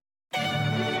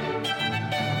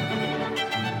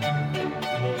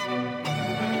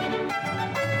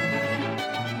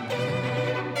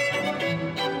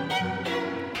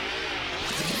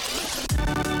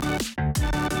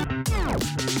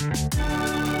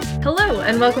Hello,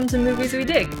 and welcome to Movies We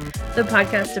Dig, the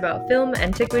podcast about film,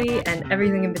 antiquity, and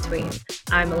everything in between.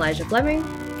 I'm Elijah Fleming.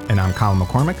 And I'm Colin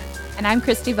McCormick. And I'm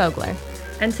Christy Vogler.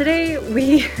 And today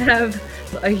we have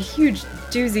a huge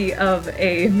doozy of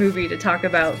a movie to talk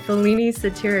about, Fellini's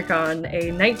Satyricon,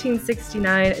 a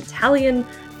 1969 Italian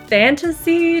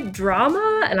fantasy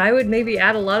drama, and I would maybe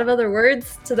add a lot of other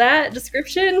words to that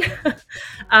description.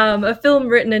 A film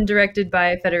written and directed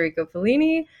by Federico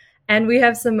Fellini. And we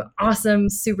have some awesome,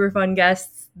 super fun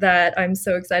guests that I'm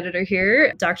so excited are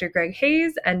here. Dr. Greg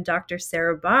Hayes and Dr.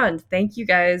 Sarah Bond. Thank you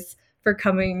guys for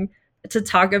coming to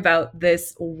talk about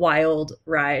this wild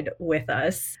ride with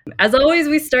us. As always,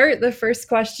 we start the first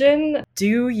question.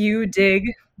 Do you dig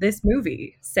this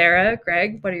movie? Sarah,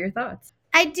 Greg, what are your thoughts?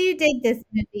 I do dig this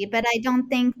movie, but I don't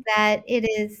think that it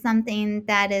is something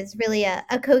that is really a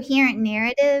coherent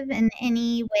narrative in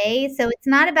any way. So it's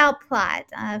not about plot.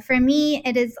 For me,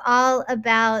 it is all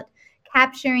about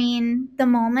capturing the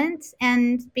moment,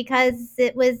 and because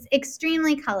it was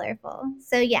extremely colorful.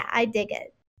 So yeah, I dig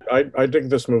it. I dig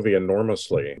this movie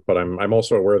enormously, but I'm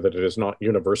also aware that it is not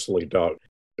universally dug.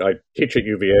 I teach at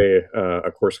UVA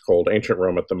a course called Ancient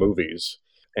Rome at the Movies,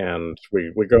 and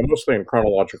we go mostly in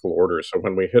chronological order. So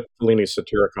when we hit Fellini's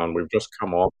Satyricon, we've just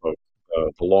come off of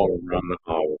the long run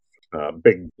of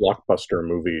big blockbuster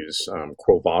movies,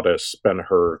 Quo Vadis,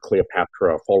 Ben-Hur,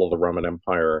 Cleopatra, Fall of the Roman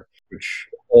Empire, which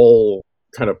all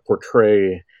kind of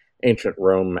portray ancient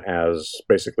Rome as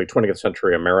basically 20th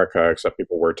century America, except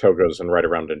people wear togas and ride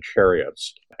around in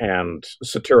chariots. And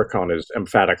Satyricon is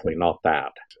emphatically not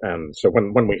that. And so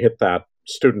when we hit that,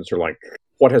 students are like,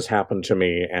 what has happened to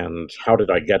me, and how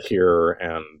did I get here,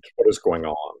 and what is going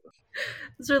on?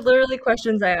 Those are literally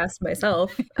questions I asked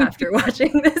myself after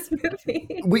watching this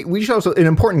movie. We should also, an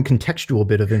important contextual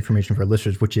bit of information for our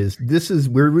listeners, which is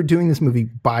we're doing this movie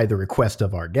by the request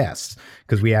of our guests,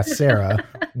 because we asked Sarah,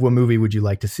 what movie would you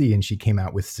like to see? And she came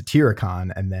out with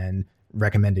Satyricon and then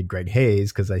recommended Greg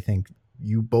Hayes, because I think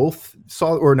you both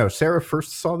saw, or no, Sarah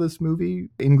first saw this movie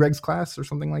in Greg's class or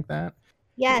something like that.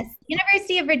 Yes,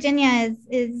 University of Virginia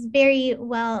is very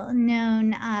well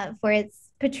known for its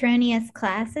Petronius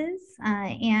classes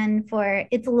and for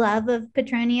its love of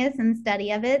Petronius and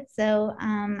study of it. So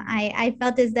I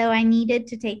felt as though I needed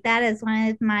to take that as one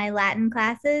of my Latin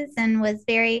classes, and was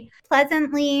very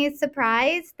pleasantly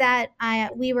surprised that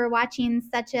we were watching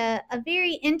such a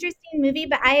very interesting movie.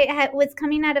 But I was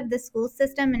coming out of the school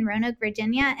system in Roanoke,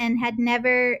 Virginia, and had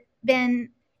never been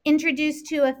introduced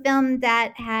to a film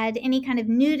that had any kind of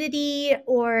nudity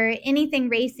or anything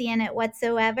racy in it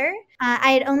whatsoever.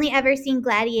 I had only ever seen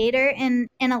Gladiator in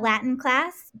a Latin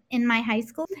class in my high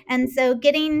school. And so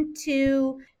getting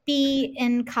to be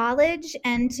in college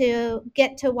and to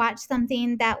get to watch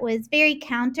something that was very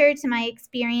counter to my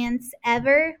experience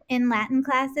ever in Latin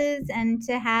classes, and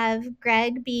to have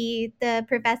Greg be the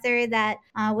professor that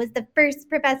was the first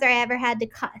professor I ever had to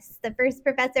cuss, the first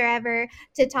professor ever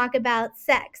to talk about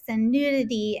sex and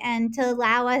nudity, and to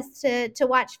allow us to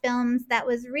watch films that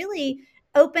was really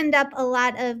opened up a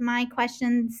lot of my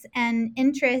questions and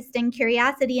interest and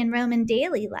curiosity in Roman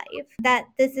daily life. That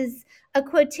this is a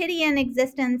quotidian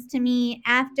existence to me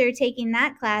after taking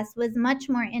that class was much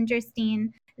more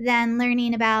interesting than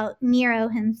learning about Nero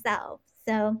himself.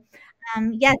 So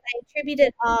yes, I attribute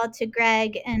it all to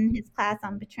Greg and his class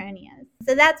on Petronius.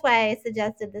 So that's why I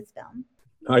suggested this film.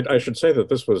 I should say that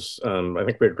this was, I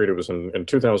think we agreed it was in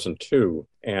 2002,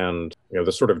 and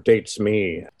this sort of dates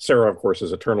me. Sarah, of course,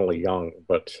 is eternally young,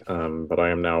 but I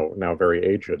am now very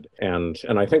aged, and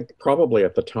I think probably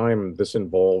at the time this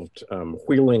involved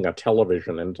wheeling a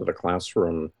television into the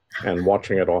classroom and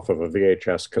watching it off of a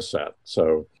VHS cassette.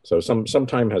 So some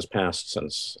time has passed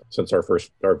since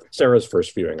Sarah's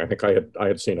first viewing. I think I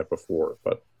had seen it before,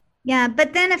 but yeah.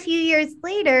 But then a few years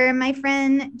later, my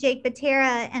friend Jake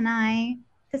Batera and I.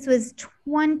 This was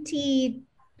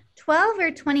 2012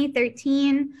 or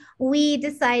 2013. We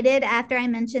decided, after I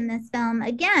mentioned this film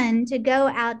again, to go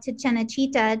out to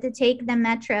Cinecittà to take the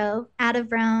metro out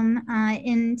of Rome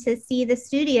in to see the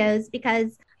studios,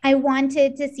 because I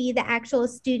wanted to see the actual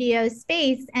studio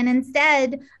space. And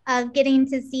instead of getting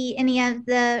to see any of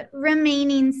the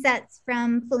remaining sets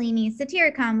from Fellini's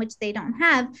Satyricon, which they don't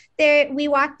have, we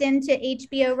walked into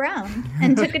HBO Rome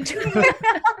and took a tour all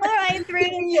the way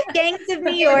through Gangs of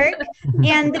New York.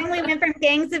 And then we went from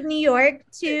Gangs of New York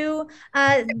to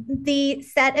the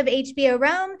set of HBO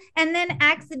Rome, and then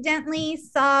accidentally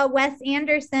saw Wes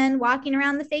Anderson walking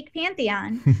around the fake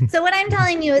Pantheon. So what I'm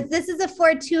telling you is this is a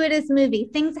fortuitous movie.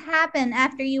 Things happen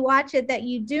after you watch it that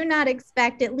you do not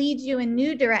expect. It leads you in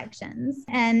new directions.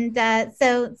 And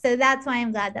so that's why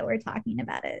I'm glad that we're talking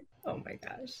about it. Oh my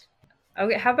gosh.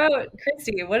 Okay, how about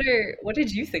Christy? What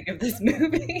did you think of this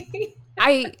movie?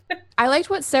 I I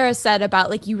liked what Sarah said about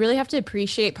like you really have to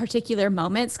appreciate particular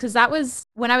moments because that was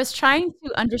when I was trying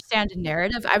to understand a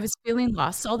narrative, I was feeling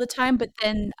lost all the time. But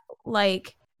then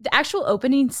like the actual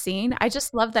opening scene, I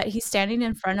just love that he's standing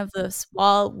in front of this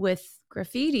wall with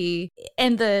graffiti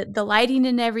and the lighting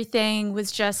and everything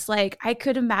was just like I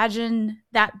could imagine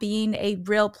that being a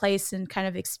real place and kind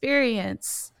of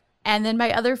experience. And then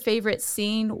my other favorite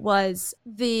scene was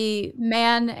the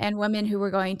man and women who were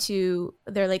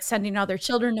they're like sending all their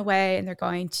children away and they're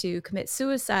going to commit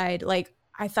suicide. Like,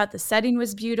 I thought the setting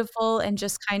was beautiful and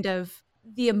just kind of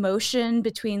the emotion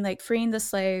between like freeing the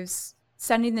slaves,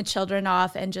 sending the children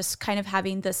off, and just kind of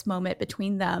having this moment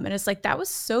between them. And it's like, that was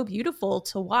so beautiful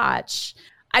to watch.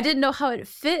 I didn't know how it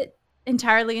fit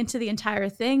entirely into the entire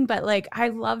thing, but like I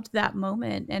loved that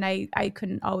moment and I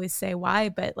couldn't always say why,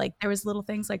 but like there was little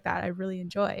things like that I really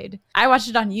enjoyed. I watched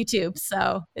it on YouTube,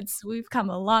 so we've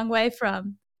come a long way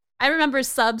from I remember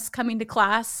subs coming to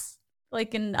class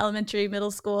like in elementary, middle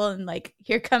school, and like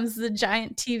here comes the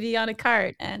giant TV on a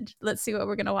cart and let's see what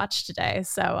we're gonna watch today.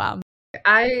 So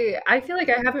I feel like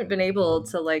I haven't been able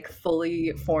to like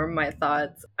fully form my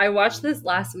thoughts. I watched this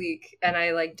last week and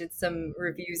I like did some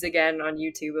reviews again on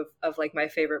YouTube of like my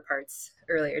favorite parts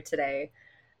earlier today.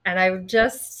 And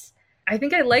I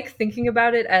think I like thinking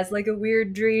about it as like a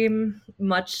weird dream,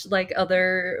 much like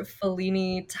other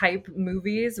Fellini type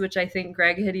movies, which I think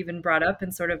Greg had even brought up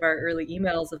in sort of our early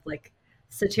emails of like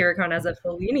Satyricon as a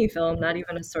Fellini film, not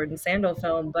even a Sword and Sandal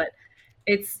film, but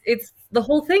it's the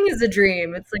whole thing is a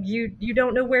dream. It's like you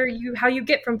don't know how you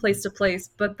get from place to place,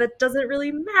 but that doesn't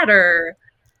really matter.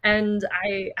 And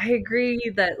I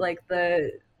agree that like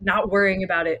the not worrying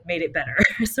about it made it better.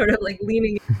 Sort of like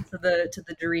leaning into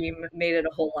the dream made it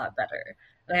a whole lot better.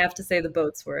 And I have to say the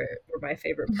boats were my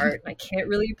favorite part. And I can't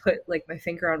really put like my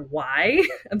finger on why.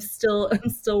 I'm still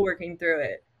working through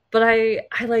it. But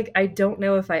I don't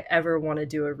know if I ever want to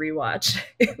do a rewatch.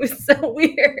 It was so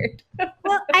weird.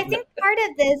 Well, I think part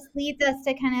of this leads us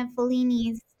to kind of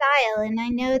Fellini's style, and I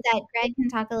know that Greg can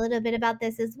talk a little bit about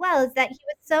this as well, is that he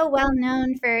was so well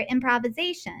known for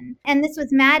improvisation. And this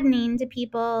was maddening to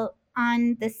people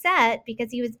on the set because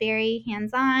he was very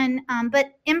hands-on.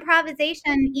 But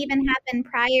improvisation even happened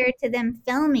prior to them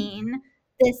filming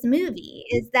this movie,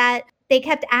 is that they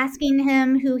kept asking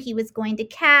him who he was going to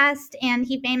cast, and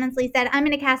he famously said, "I'm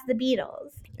going to cast the Beatles."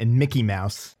 And Mickey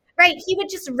Mouse. Right, he would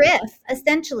just riff,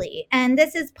 essentially. And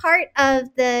this is part of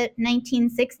the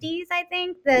 1960s, I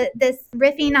think, this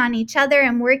riffing on each other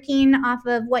and working off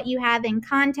of what you have in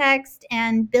context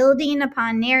and building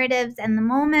upon narratives and the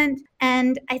moment.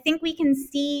 And I think we can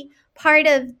see part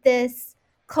of this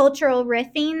cultural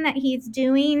riffing that he's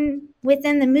doing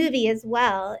within the movie as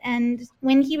well. And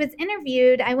when he was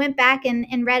interviewed, I went back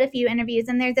and read a few interviews,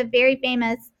 and there's a very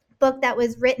famous book that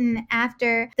was written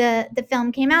after the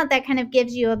film came out that kind of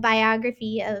gives you a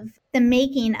biography of the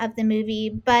making of the movie.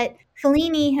 But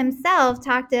Fellini himself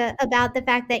talked about the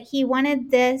fact that he wanted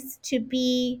this to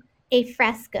be a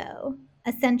fresco,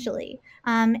 essentially,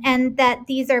 and that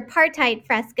these are partite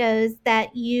frescoes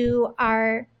that you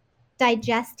are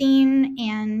digesting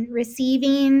and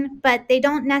receiving, but they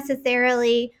don't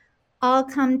necessarily all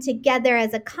come together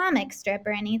as a comic strip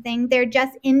or anything. They're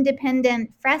just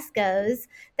independent frescoes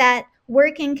that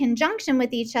work in conjunction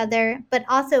with each other, but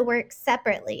also work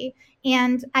separately.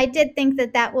 And I did think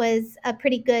that that was a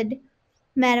pretty good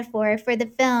metaphor for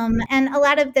the film. And a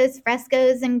lot of those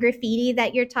frescoes and graffiti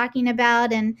that you're talking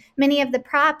about, and many of the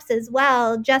props as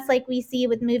well, just like we see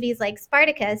with movies like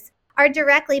Spartacus, are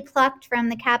directly plucked from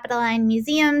the Capitoline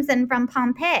museums and from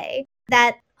Pompeii.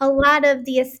 That a lot of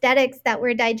the aesthetics that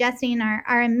we're digesting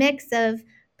are a mix of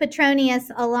Petronius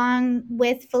along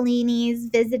with Fellini's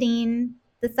visiting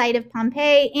the site of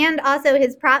Pompeii, and also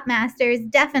his prop masters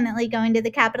definitely going to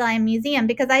the Capitoline Museum,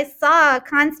 because I saw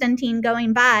Constantine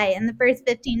going by in the first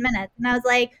 15 minutes and I was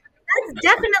like, that's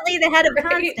definitely the head of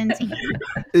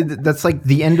Constantine. That's like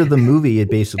the end of the movie. It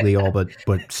basically all but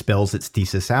spells its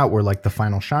thesis out, where like the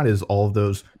final shot is all of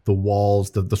those, the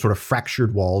walls, the sort of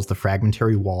fractured walls, the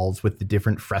fragmentary walls with the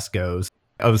different frescoes.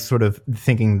 I was sort of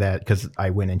thinking that because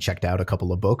I went and checked out a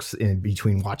couple of books in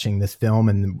between watching this film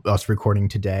and us recording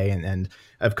today. And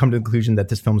I've come to the conclusion that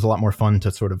this film is a lot more fun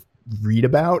to sort of read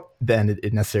about than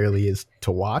it necessarily is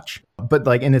to watch. But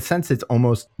like, in a sense, it's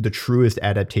almost the truest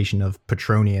adaptation of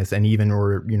Petronius, and even,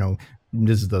 or, you know,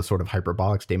 this is the sort of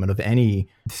hyperbolic statement of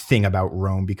anything about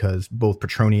Rome, because both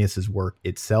Petronius's work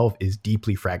itself is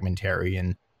deeply fragmentary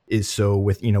and is so,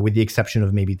 with, you know, with the exception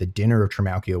of maybe the Dinner of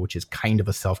Trimalchio, which is kind of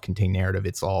a self-contained narrative,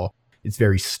 it's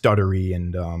very stuttery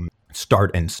and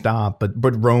start and stop.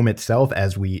 But Rome itself,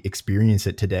 as we experience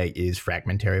it today, is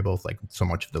fragmentary. Both like so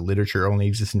much of the literature only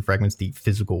exists in fragments, the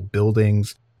physical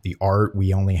buildings, the art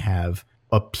we only have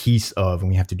a piece of, and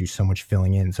we have to do so much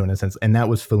filling in. So in a sense, and that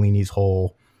was Fellini's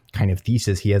whole kind of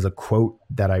thesis. He has a quote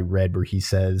that I read where he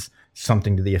says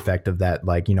something to the effect of that,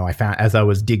 like, you know, I found as I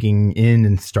was digging in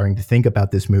and starting to think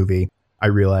about this movie, I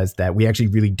realized that we actually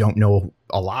really don't know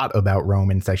a lot about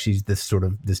Rome. And it's actually this sort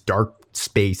of this dark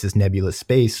space, this nebulous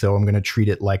space. So I'm going to treat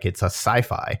it like it's a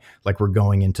sci-fi, like we're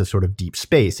going into sort of deep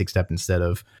space, except instead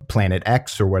of planet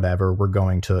X or whatever, we're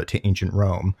going to ancient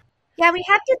Rome. Yeah, we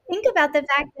have to think about the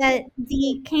fact that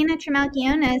the Cana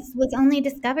Trimalchionis was only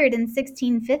discovered in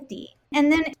 1650. And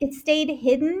then it stayed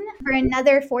hidden for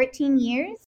another 14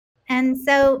 years. And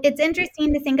so it's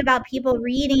interesting to think about people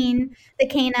reading the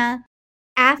Cana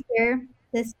after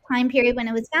this time period when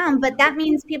it was found. But that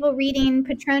means people reading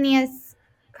Petronius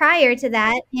prior to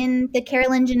that in the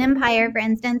Carolingian Empire, for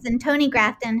instance. And Tony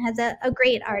Grafton has a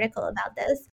great article about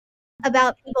this,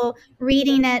 about people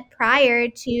reading it prior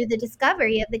to the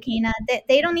discovery of the Cana. That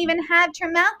they don't even have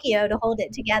Trimalchio to hold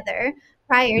it together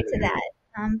prior to that.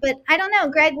 But I don't know,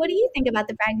 Greg, what do you think about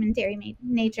the fragmentary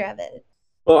nature of it?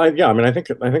 Well, I think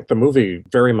the movie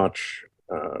very much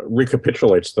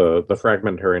recapitulates the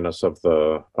fragmentariness of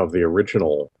the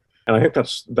original, and I think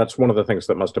that's one of the things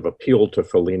that must have appealed to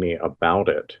Fellini about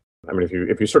it. I mean,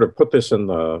 if you sort of put this in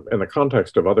the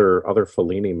context of other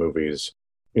Fellini movies,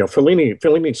 you know,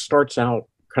 Fellini starts out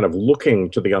kind of looking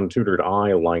to the untutored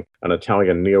eye like an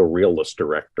Italian neo-realist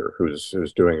director who's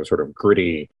doing sort of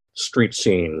gritty street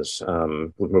scenes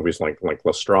with movies like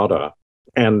La Strada.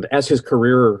 And as his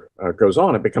career goes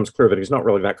on, it becomes clear that he's not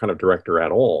really that kind of director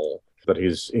at all, that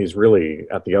he's really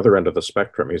at the other end of the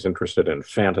spectrum. He's interested in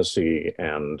fantasy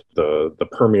and the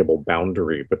permeable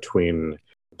boundary between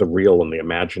the real and the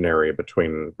imaginary,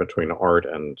 between art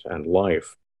and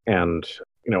life. And,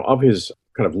 you know, of his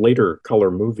kind of later color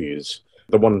movies,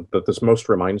 the one that this most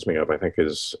reminds me of, I think,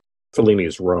 is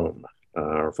Fellini's Rome.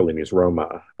 Or Fellini's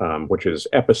Roma, which is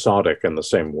episodic in the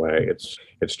same way.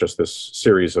 It's just this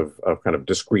series of kind of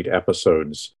discrete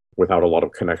episodes without a lot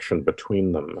of connection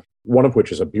between them. One of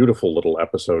which is a beautiful little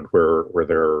episode where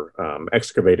they're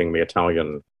excavating the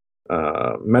Italian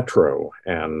metro,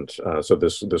 and so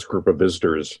this group of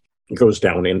visitors goes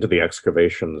down into the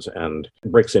excavations and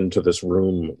breaks into this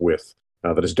room with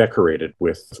that is decorated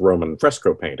with Roman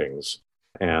fresco paintings,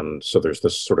 and so there's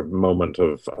this sort of moment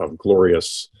of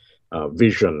glorious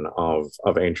vision of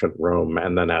ancient Rome,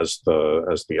 and then as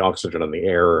the oxygen in the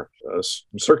air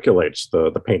circulates,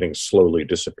 the paintings slowly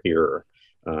disappear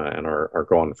and are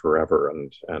gone forever.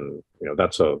 And you know,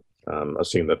 that's a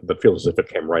scene that feels as if it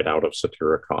came right out of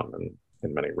Satyricon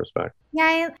in many respects.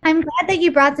 Yeah, I'm glad that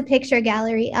you brought the picture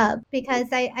gallery up, because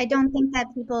I don't think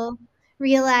that people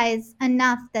realize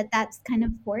enough that that's kind of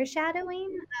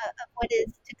foreshadowing of what is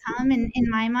to come in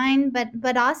my mind,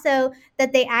 but also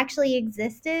that they actually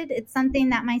existed. It's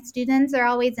something that my students are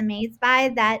always amazed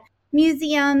by, that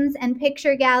museums and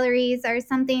picture galleries are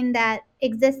something that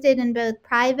existed in both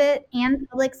private and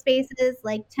public spaces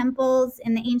like temples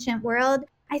in the ancient world.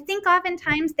 I think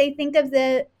oftentimes they think of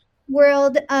the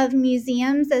world of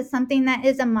museums as something that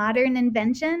is a modern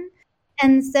invention.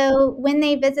 And so when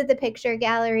they visit the picture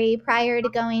gallery prior to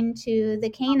going to the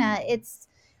Cana, it's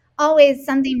always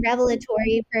something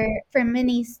revelatory for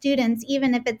many students,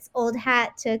 even if it's old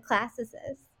hat to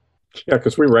classicists. Yeah,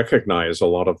 because we recognize a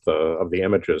lot of the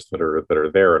images that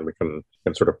are there, and we can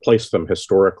sort of place them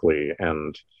historically,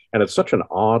 and it's such an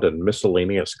odd and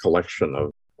miscellaneous collection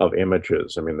of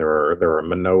images. I mean, there are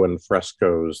Minoan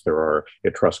frescoes, there are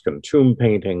Etruscan tomb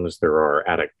paintings, there are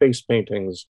Attic base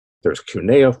paintings. There's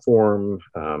cuneiform,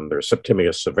 there's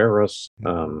Septimius Severus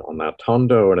on that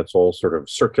tondo, and it's all sort of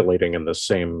circulating in the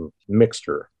same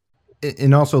mixture.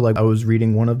 And also, like, I was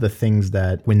reading one of the things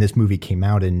that when this movie came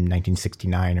out in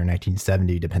 1969 or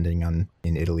 1970, depending on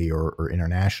in Italy or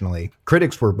internationally,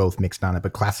 critics were both mixed on it,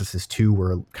 but classicists too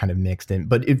were kind of mixed in.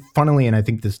 But it funnily, and I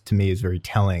think this to me is very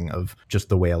telling of just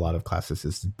the way a lot of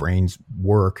classicists' brains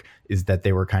work, is that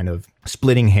they were kind of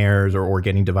splitting hairs or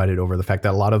getting divided over the fact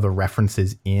that a lot of the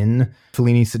references in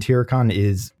Fellini's Satyricon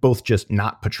is both just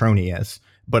not Petronius,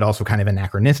 but also kind of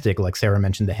anachronistic. Like Sarah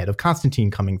mentioned, the head of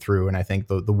Constantine coming through. And I think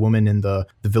the woman in the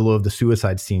Villa of the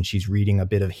Suicide scene, she's reading a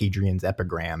bit of Hadrian's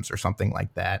epigrams or something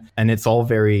like that. And it's all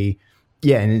very,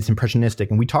 and it's impressionistic.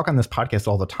 And we talk on this podcast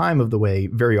all the time of the way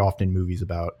very often movies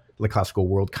about the classical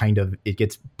world kind of, it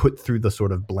gets put through the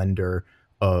sort of blender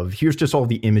of here's just all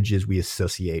the images we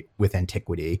associate with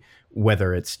antiquity,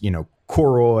 whether it's, you know,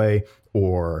 Koroi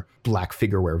or black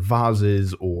figureware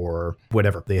vases or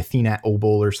whatever, the Athena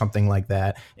obol or something like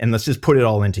that. And let's just put it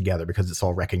all in together because it's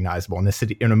all recognizable. In this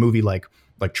city, in a movie like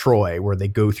Troy, where they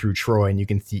go through Troy and you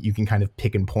can kind of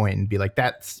pick and point and be like,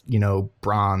 that's,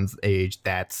 Bronze Age,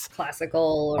 that's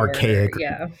classical, archaic.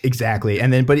 Yeah, exactly.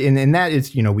 And then, but in that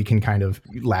is, we can kind of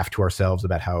laugh to ourselves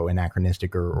about how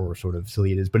anachronistic or sort of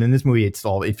silly it is. But in this movie, it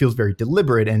feels very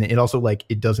deliberate, and it also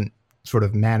it doesn't sort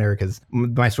of matter, because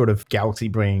my sort of galaxy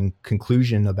brain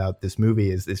conclusion about this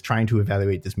movie is trying to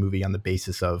evaluate this movie on the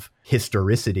basis of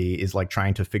historicity is like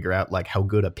trying to figure out how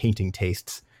good a painting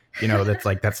tastes.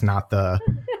 That's not the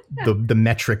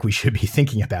metric we should be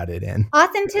thinking about it in.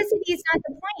 Authenticity is not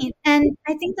the point. And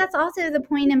I think that's also the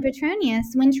point in Petronius.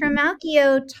 When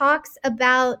Trimalchio talks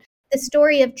about the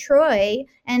story of Troy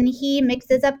and he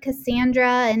mixes up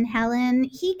Cassandra and Helen,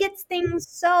 he gets things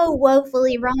so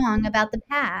woefully wrong about the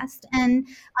past. And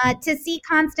to see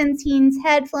Constantine's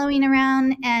head flowing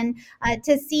around and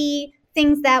to see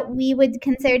things that we would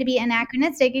consider to be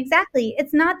anachronistic, exactly,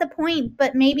 it's not the point,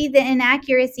 but maybe the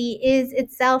inaccuracy is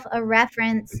itself a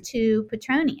reference to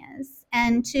Petronius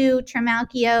and to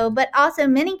Trimalchio, but also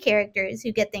many characters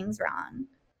who get things wrong.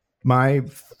 My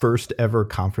first ever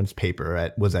conference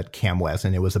paper was at CamWest,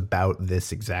 and it was about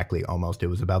this exactly almost. It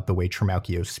was about the way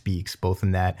Trimalchio speaks, both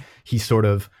in that he's sort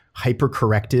of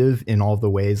hyper-corrective in all the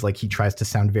ways, he tries to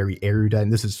sound very erudite.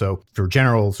 And this is so for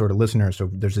general sort of listeners. So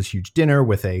there's this huge dinner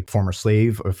with a former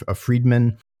slave, a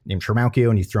freedman named Trimalchio,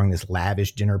 and he's throwing this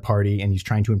lavish dinner party, and he's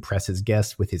trying to impress his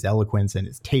guests with his eloquence and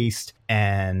his taste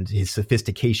and his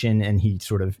sophistication, and he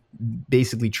sort of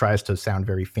basically tries to sound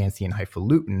very fancy and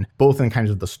highfalutin, both in kinds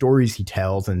of the stories he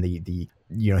tells and the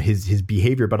his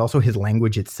behavior, but also his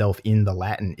language itself in the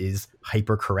Latin is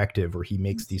hyper-corrective, where he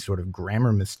makes these sort of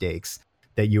grammar mistakes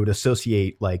that you would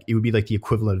associate, it would be like the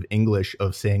equivalent of English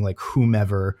of saying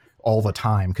whomever all the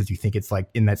time, because you think it's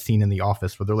in that scene in The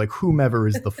Office where they're like, whomever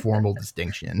is the formal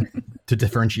distinction to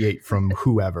differentiate from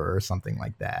whoever or something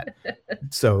like that.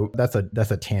 So that's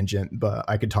a tangent, but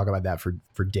I could talk about that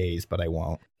for days, but I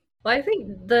won't. Well, I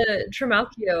think the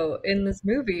Trimalchio in this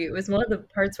movie was one of the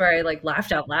parts where I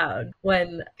laughed out loud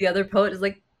when the other poet is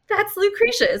like, that's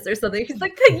Lucretius or something. He's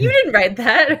like, you didn't write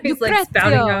that. Or he's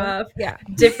spouting off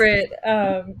different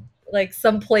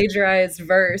some plagiarized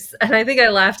verse, and I think I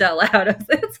laughed out loud. I was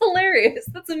like, that's hilarious.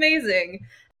 That's amazing.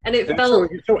 And it felt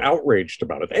so outraged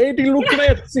about it. Hey,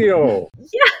 Lucrezio.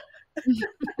 Yeah.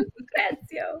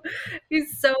 Lucrezio.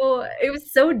 It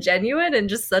was so genuine and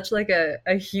just such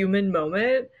a human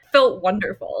moment. Felt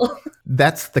wonderful.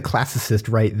 That's the classicist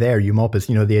right there, Eumolpus.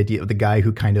 The idea of the guy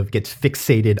who kind of gets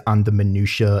fixated on the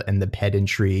minutia and the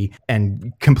pedantry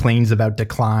and complains about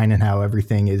decline and how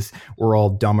everything we're all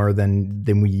dumber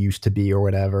than we used to be or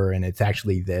whatever, and it's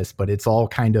actually this, but it's all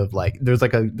kind of there's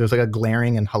a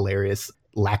glaring and hilarious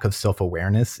lack of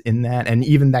self-awareness in that. And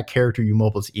even that character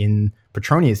Eumolpus in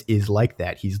Petronius is like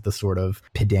that. He's the sort of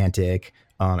pedantic,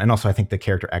 and also I think the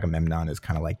character Agamemnon is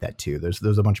kind of like that too.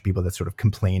 There's a bunch of people that sort of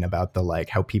complain about the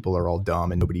how people are all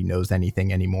dumb and nobody knows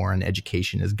anything anymore, and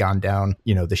education has gone down,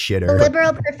 the shitter. The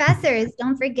liberal professors,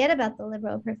 don't forget about the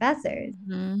liberal professors.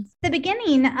 Mm-hmm. The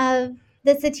beginning of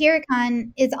the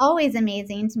Satyricon is always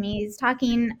amazing to me. He's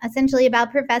talking essentially about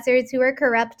professors who are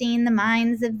corrupting the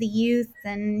minds of the youth,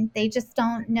 and they just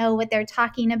don't know what they're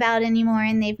talking about anymore,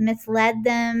 and they've misled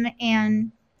them,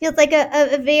 and feels like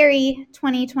a very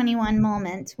 2021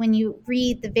 moment when you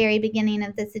read the very beginning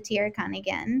of the Satyricon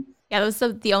again. Yeah, that was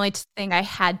the only thing I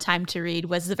had time to read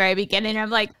was the very beginning. I'm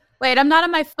like, wait, I'm not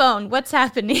on my phone. What's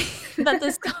happening? That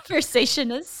this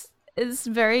conversation is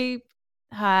very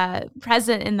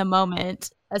present in the moment,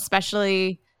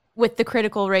 especially with the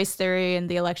critical race theory and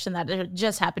the election that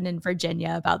just happened in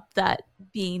Virginia about that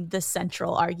being the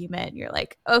central argument. You're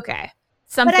like, okay.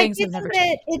 Some but things I have think never that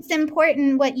changed. It's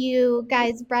important what you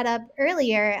guys brought up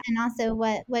earlier, and also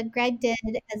what Greg did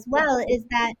as well, is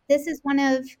that this is one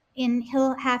of, and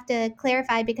he'll have to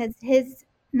clarify because his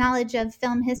knowledge of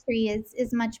film history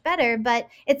is much better, but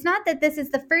it's not that this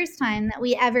is the first time that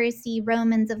we ever see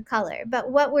Romans of color,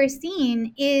 but what we're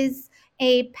seeing is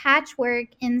a patchwork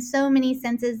in so many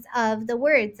senses of the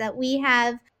words, that we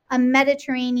have a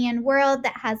Mediterranean world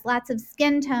that has lots of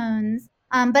skin tones,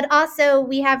 but also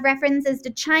we have references to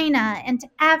China and to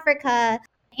Africa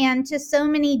and to so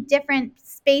many different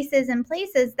spaces and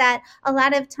places that a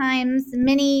lot of times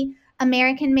many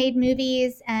American-made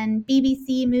movies and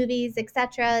BBC movies,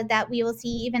 etc., that we will see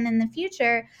even in the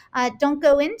future, don't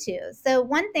go into. So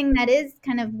one thing that is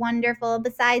kind of wonderful,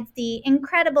 besides the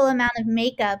incredible amount of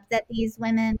makeup that these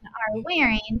women are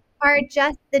wearing, are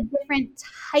just the different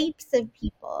types of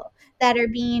people that are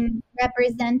being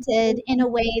represented in a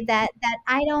way that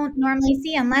I don't normally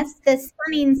see, unless the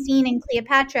stunning scene in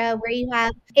Cleopatra where you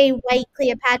have a white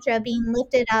Cleopatra being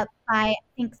lifted up by, I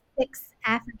think, 6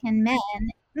 African men.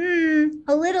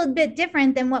 A little bit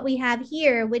different than what we have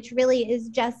here, which really is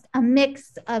just a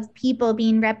mix of people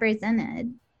being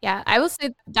represented. Yeah, I will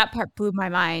say that part blew my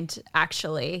mind,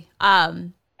 actually.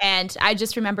 And I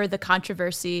just remember the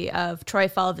controversy of Troy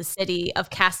Fall of the City, of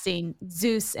casting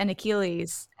Zeus and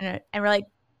Achilles. And we're like,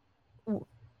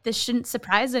 this shouldn't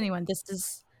surprise anyone. This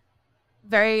is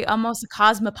very almost a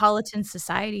cosmopolitan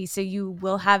society. So you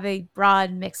will have a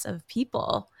broad mix of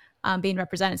people being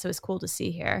represented. So it's cool to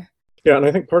see here. Yeah, and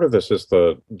I think part of this is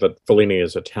that Fellini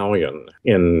is Italian.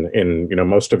 In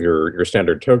most of your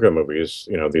standard Togo movies,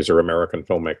 these are American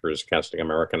filmmakers casting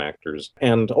American actors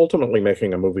and ultimately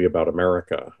making a movie about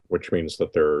America, which means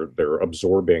that they're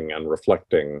absorbing and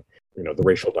reflecting the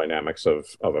racial dynamics of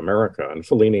America. And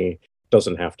Fellini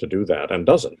doesn't have to do that and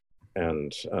doesn't.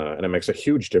 And it makes a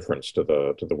huge difference to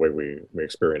the way we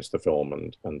experience the film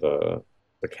and the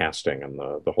casting and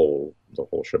the whole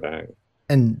shebang.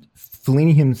 And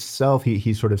Fellini himself,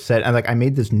 he sort of said, and like I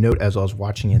made this note as I was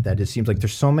watching it, that it seems like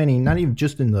there's so many, not even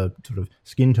just in the sort of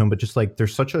skin tone, but just like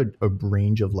there's such a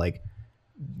range of like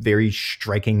very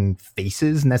striking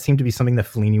faces. And that seemed to be something that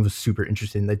Fellini was super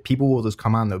interested in. That people will just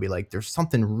come on, they'll be like, there's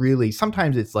something really,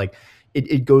 sometimes it's like,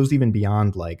 it goes even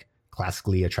beyond like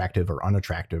classically attractive or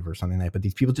unattractive or something like that. But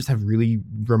these people just have really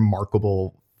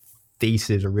remarkable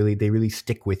faces, or they really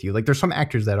stick with you. Like there's some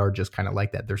actors that are just kind of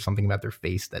like that. There's something about their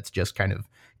face that's just kind of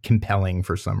compelling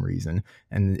for some reason.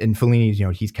 And in Fellini's,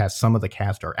 he's cast, some of the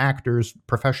cast are actors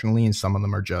professionally, and some of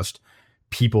them are just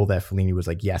people that Fellini was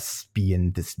like, yes, be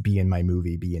in my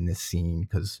movie, be in this scene.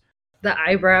 Because the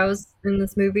eyebrows in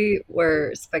this movie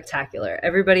were spectacular.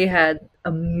 Everybody had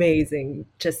amazing,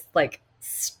 just like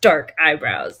stark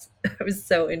eyebrows. I was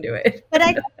so into it. But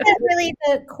I think that really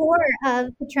the core of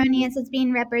Petronius is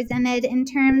being represented in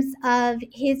terms of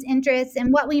his interest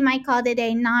in what we might call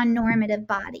today non-normative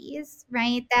bodies,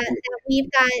 right? That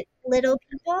we've got little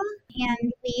people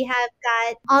and we have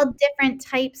got all different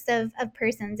types of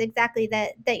persons, exactly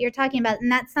that you're talking about.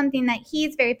 And that's something that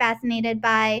he's very fascinated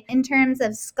by in terms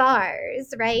of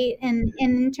scars, right? And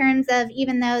in terms of,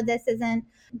 even though this isn't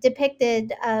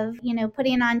depicted of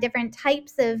putting on different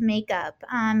types of makeup,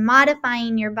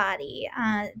 modifying your body,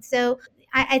 so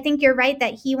I think you're right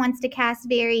that he wants to cast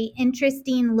very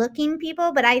interesting looking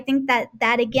people, but I think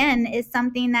that again is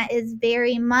something that is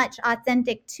very much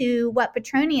authentic to what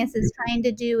Petronius is trying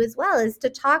to do as well, is to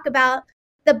talk about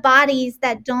the bodies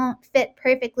that don't fit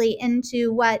perfectly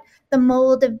into what the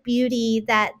mold of beauty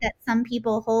that some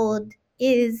people hold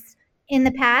is in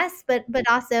the past, but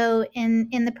also in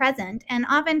the present. And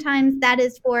oftentimes that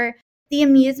is for the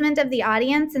amusement of the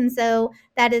audience. And so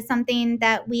that is something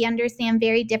that we understand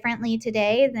very differently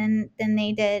today than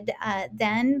they did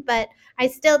then. But I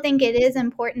still think it is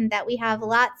important that we have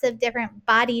lots of different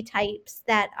body types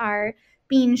that are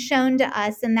being shown to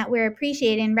us and that we're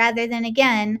appreciating, rather than,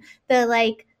 again, the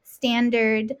like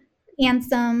standard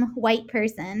handsome white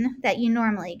person that you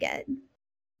normally get.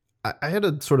 I had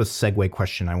a sort of segue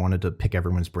question I wanted to pick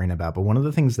everyone's brain about, but one of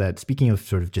the things that, speaking of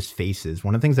sort of just faces,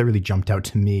 one of the things that really jumped out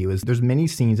to me was there's many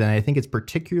scenes, and I think it's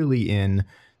particularly in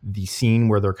the scene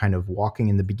where they're kind of walking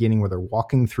in the beginning, where they're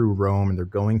walking through Rome and they're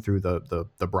going through the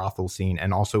brothel scene,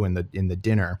 and also in the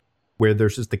dinner, where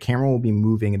there's just the camera will be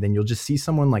moving and then you'll just see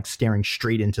someone like staring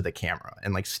straight into the camera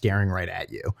and like staring right at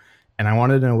you. And I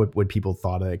wanted to know what people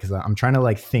thought of it, because I'm trying to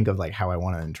like think of like how I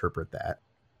want to interpret that.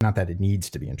 Not that it needs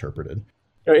to be interpreted.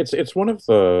 It's one of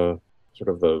the sort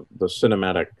of the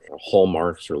cinematic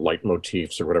hallmarks or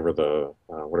leitmotifs or whatever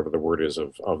the word is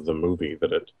of the movie,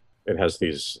 that it has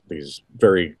these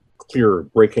very clear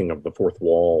breaking of the fourth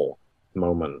wall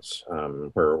moments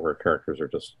where characters are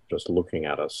just looking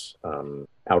at us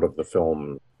out of the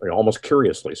film, almost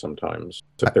curiously sometimes.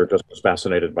 If they're just as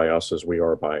fascinated by us as we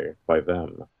are by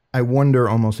them. I wonder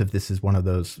almost if this is one of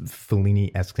those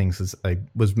Fellini-esque things, as I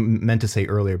was meant to say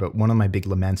earlier, but one of my big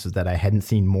laments is that I hadn't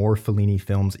seen more Fellini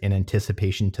films in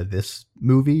anticipation to this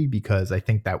movie, because I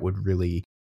think that would really,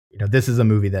 this is a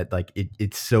movie that like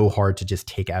it's so hard to just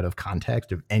take out of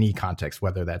context, of any context,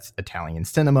 whether that's Italian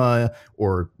cinema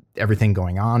or everything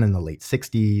going on in the late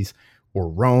 60s or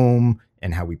Rome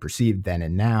and how we perceive then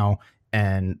and now.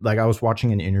 And like I was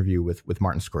watching an interview with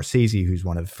Martin Scorsese, who's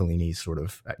one of Fellini's sort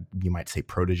of, you might say,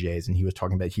 proteges, and he was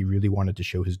talking about he really wanted to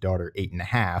show his daughter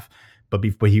 8.5,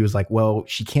 but he was like, well,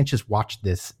 she can't just watch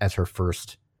this as her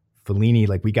first Fellini.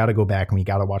 Like, we got to go back and we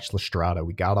got to watch La Strada,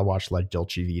 we got to watch La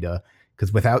Dolce Vita,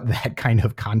 because without that kind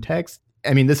of context,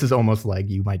 I mean, this is almost like,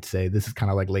 you might say, this is kind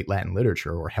of like late Latin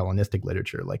literature or Hellenistic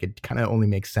literature. Like, it kind of only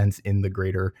makes sense in the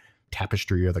greater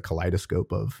tapestry or the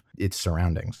kaleidoscope of its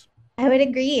surroundings. I would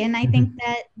agree. And I think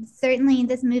that certainly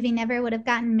this movie never would have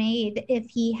gotten made if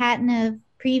he hadn't have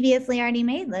previously already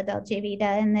made La Dolce Vita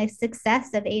and the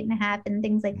success of 8.5 and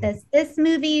things like this. This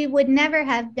movie would never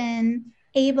have been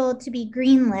able to be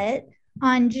greenlit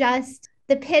on just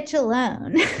the pitch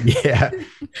alone. Yeah.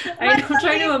 I'm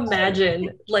trying to imagine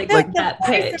like that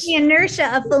pitch. The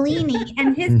inertia of Fellini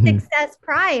and his success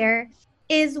prior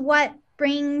is what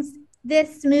brings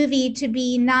this movie to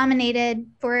be nominated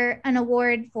for an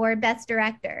award for Best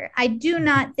Director. I do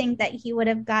not think that he would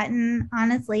have gotten,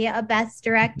 honestly, a Best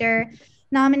Director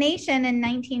nomination in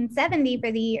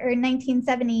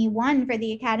 1971 for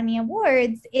the Academy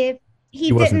Awards if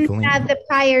he didn't have the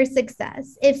prior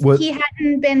success, if he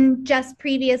hadn't been just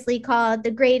previously called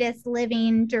the greatest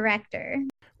living director.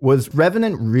 Was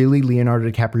Revenant really Leonardo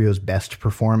DiCaprio's best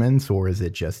performance, or is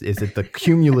it the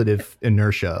cumulative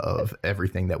inertia of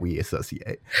everything that we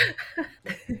associate?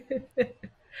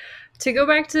 To go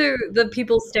back to the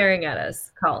people staring at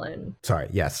us, Colin. Sorry,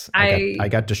 yes. I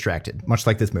got distracted, much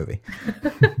like this movie.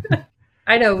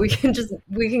 I know, we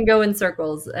can go in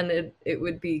circles and it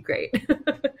would be great.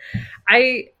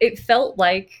 It felt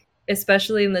like,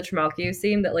 especially in the Trimalchio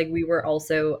scene, that like we were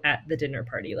also at the dinner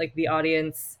party. Like the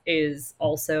audience is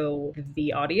also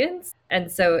the audience.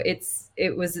 And so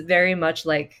it was very much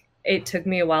like, it took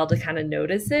me a while to kind of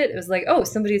notice it. It was like, oh,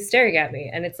 somebody's staring at me.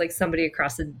 And it's like somebody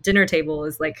across the dinner table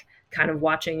is like kind of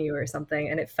watching you or something.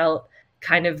 And it felt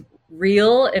kind of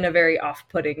real in a very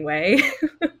off-putting way.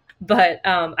 But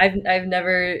I've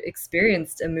never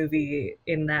experienced a movie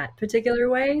in that particular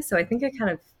way. So I think I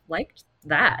kind of liked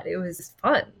that. It was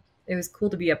fun. It was cool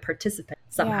to be a participant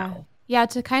somehow. Yeah,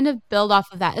 to kind of build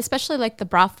off of that, especially like the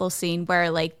brothel scene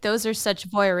where like those are such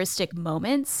voyeuristic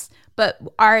moments, but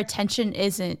our attention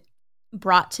isn't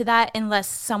brought to that unless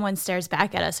someone stares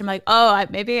back at us. I'm like, oh,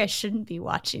 maybe I shouldn't be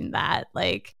watching that.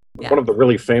 Like, yeah. One of the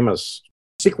really famous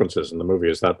sequences in the movie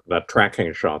is that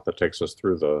tracking shot that takes us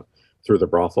through the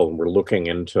brothel, and we're looking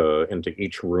into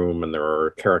each room, and there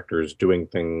are characters doing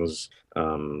things,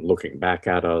 looking back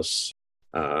at us,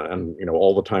 and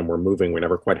all the time we're moving, we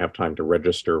never quite have time to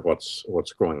register what's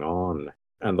going on.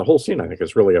 And the whole scene, I think,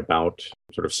 is really about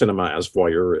sort of cinema as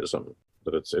voyeurism,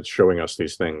 that it's showing us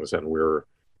these things, and we're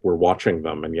watching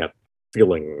them, and yet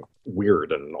feeling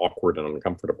weird and awkward and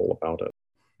uncomfortable about it.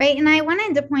 Right. And I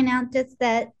wanted to point out just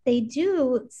that they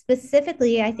do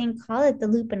specifically, I think, call it the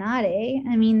Lupanare.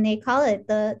 I mean, they call it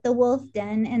the wolf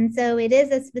den. And so it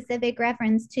is a specific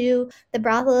reference to the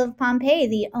brothel of Pompeii,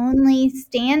 the only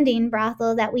standing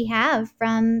brothel that we have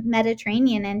from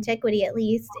Mediterranean antiquity, at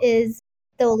least, is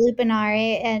the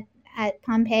Lupanare at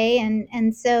Pompeii.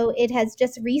 And so it has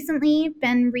just recently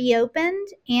been reopened.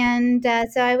 And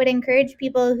so I would encourage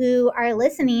people who are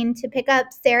listening to pick up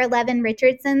Sarah Levin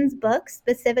Richardson's book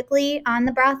specifically on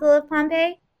the brothel of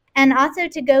Pompeii, and also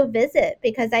to go visit,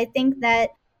 because I think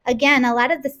that, again, a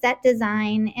lot of the set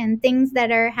design and things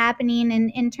that are happening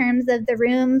in terms of the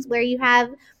rooms where you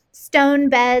have stone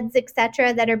beds,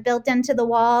 etc., that are built into the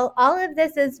wall, all of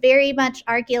this is very much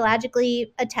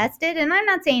archaeologically attested. And I'm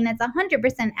not saying it's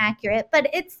 100% accurate, but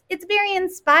it's very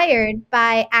inspired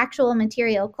by actual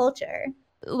material culture.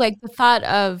 Like the thought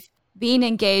of being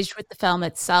engaged with the film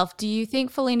itself, do you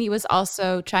think Fellini was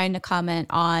also trying to comment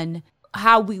on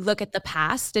how we look at the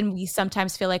past, and we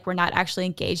sometimes feel like we're not actually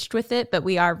engaged with it, but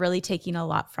we are really taking a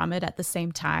lot from it at the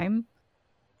same time?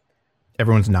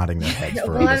 Everyone's nodding their heads.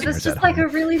 For well, that's just like a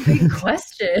really big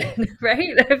question,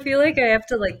 right? I feel like I have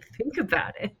to like think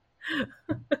about it.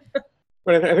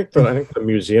 But I think the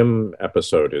museum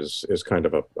episode is kind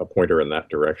of a pointer in that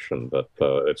direction. That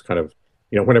it's kind of,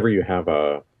 whenever you have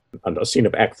a scene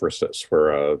of ekphrasis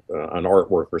where an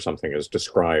artwork or something is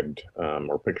described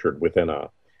or pictured within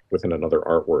another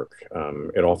artwork,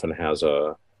 it often has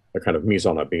a kind of mise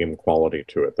en abîme quality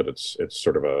to it. That it's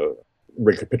sort of a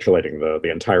recapitulating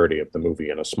the entirety of the movie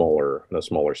in a smaller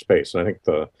space. And I think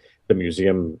the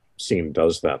museum scene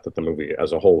does that the movie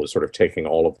as a whole is sort of taking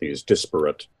all of these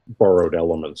disparate borrowed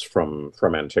elements from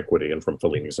antiquity and from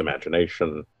Fellini's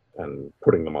imagination and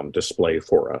putting them on display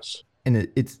for us. And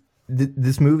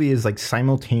this movie is like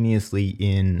simultaneously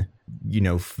in,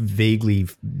 vaguely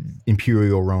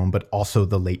imperial Rome, but also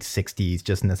the late 60s,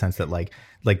 just in the sense that like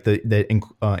the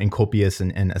Encolpius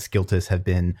and Ascyltus have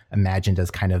been imagined as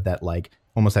kind of that, like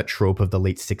almost that trope of the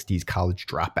late 60s college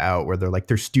dropout, where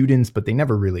they're students, but they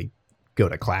never really go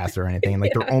to class or anything.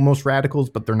 Like they're almost radicals,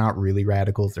 but they're not really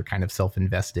radicals. They're kind of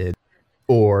self-invested.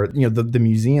 Or, the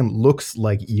museum looks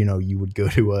like, you would go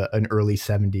to an early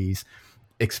 70s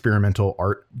experimental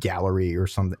art gallery or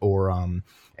something, or and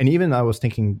even I was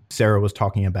thinking Sarah was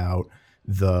talking about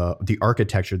the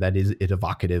architecture that is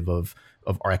evocative of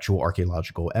actual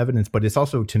archaeological evidence, but it's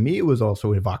also, to me, it was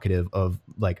also evocative of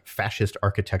like fascist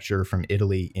architecture from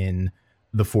Italy in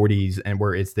the 40s, and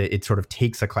where it sort of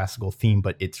takes a classical theme,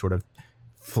 but it sort of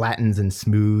flattens and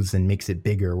smooths and makes it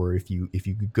bigger. Where if you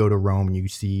go to Rome and you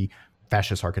see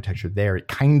fascist architecture there, it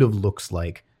kind of looks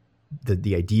like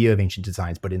the idea of ancient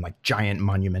designs, but in like giant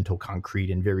monumental concrete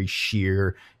and very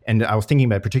sheer. And I was thinking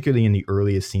about particularly in the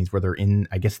earliest scenes where they're in,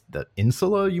 I guess, the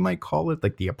insula, you might call it,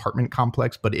 like the apartment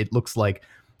complex, but it looks like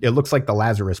the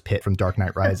Lazarus pit from Dark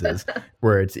Knight Rises,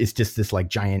 where it's just this like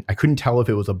giant, I couldn't tell if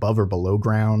it was above or below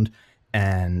ground.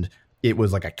 And it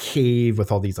was like a cave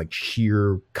with all these like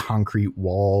sheer concrete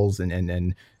walls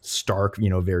and stark,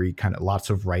 very kind of lots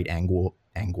of right angles,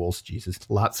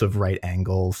 lots of right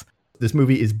angles. This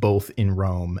movie is both in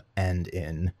Rome and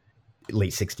in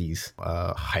late 60s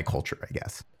high culture, I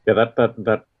guess. Yeah,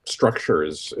 that structure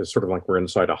is sort of like we're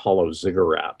inside a hollow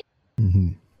ziggurat.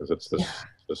 Because it's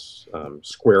this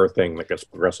square thing that gets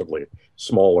progressively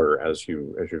smaller as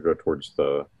you go towards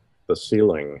the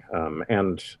ceiling.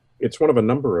 And it's one of a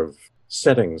number of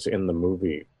settings in the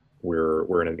movie where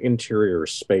we're in an interior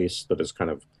space that is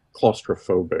kind of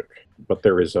claustrophobic, but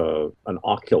there is an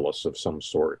oculus of some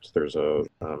sort. There's a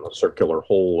circular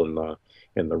hole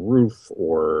in the roof,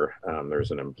 or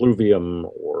there's an impluvium,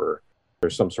 or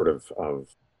there's some sort of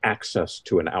access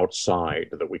to an outside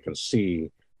that we can see,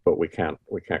 but we can't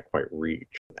quite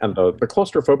reach. And the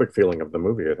claustrophobic feeling of the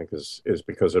movie, I think, is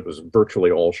because it was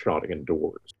virtually all shot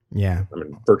indoors. Yeah, I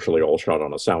mean, virtually all shot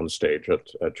on a soundstage at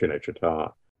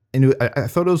Cinecittà. And I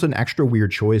thought it was an extra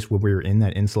weird choice when we were in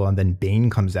that insula, and then Bane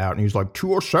comes out and he's like,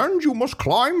 "To ascend, you must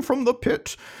climb from the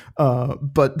pit."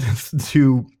 But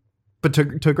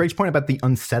to Greg's point about the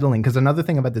unsettling, because another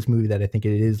thing about this movie that I think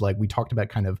it is, like we talked about,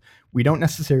 kind of, we don't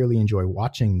necessarily enjoy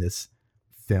watching this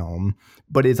film,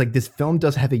 but it's like this film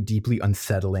does have a deeply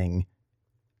unsettling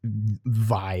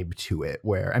vibe to it,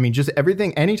 where, I mean, just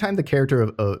everything, anytime the character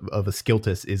of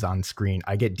Ascyltus is on screen,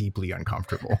 I get deeply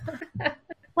uncomfortable.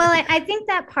 Well, I think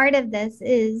that part of this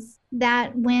is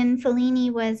that when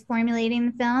Fellini was formulating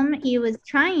the film, he was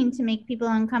trying to make people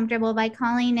uncomfortable by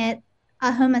calling it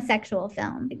a homosexual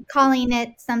film, calling it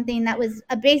something that was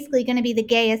basically going to be the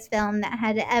gayest film that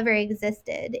had ever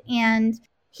existed. And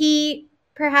he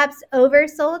perhaps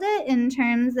oversold it in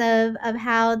terms of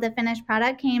how the finished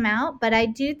product came out. But I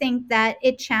do think that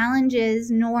it challenges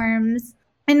norms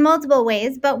in multiple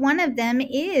ways. But one of them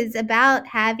is about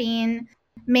having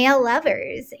male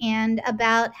lovers and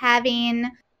about having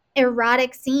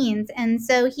erotic scenes. And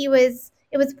so it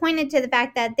was pointed to the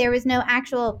fact that there was no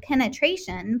actual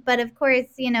penetration. But of course,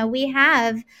 we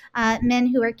have men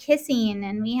who are kissing,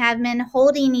 and we have men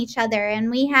holding each other, and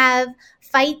we have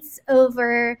fights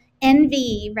over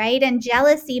envy, right? And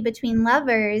jealousy between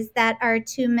lovers that are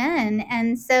two men.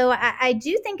 And so I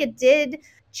do think it did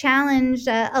challenge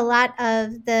a lot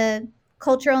of the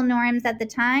cultural norms at the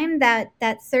time that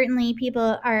certainly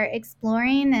people are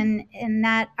exploring and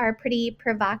that are pretty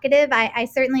provocative. I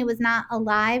certainly was not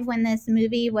alive when this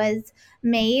movie was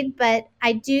made, but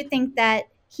I do think that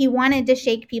he wanted to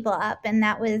shake people up, and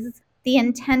that was the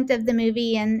intent of the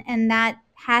movie, and that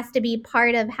has to be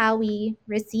part of how we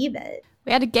receive it.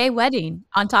 We had a gay wedding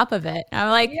on top of it. I'm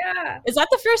like, yeah. Is that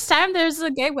the first time there's a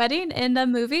gay wedding in a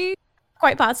movie?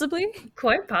 Quite possibly.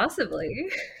 Quite possibly.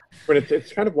 But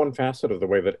it's kind of one facet of the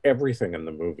way that everything in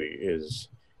the movie is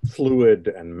fluid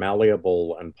and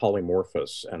malleable and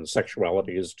polymorphous, and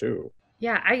sexuality is too.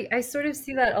 Yeah, I sort of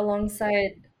see that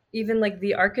alongside even like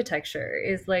the architecture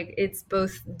is like it's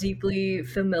both deeply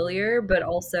familiar, but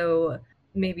also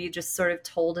maybe just sort of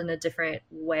told in a different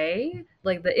way.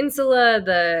 Like the insula,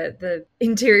 the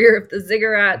interior of the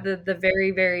ziggurat, the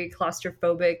very, very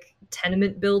claustrophobic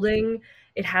tenement building,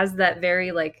 it has that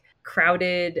very like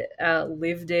crowded,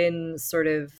 lived in sort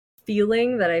of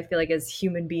feeling that I feel like as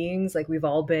human beings, like we've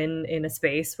all been in a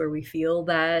space where we feel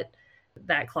that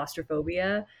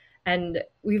claustrophobia. And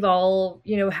we've all,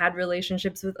 had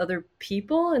relationships with other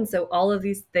people. And so all of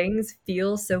these things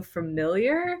feel so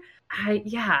familiar.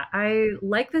 I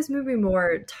like this movie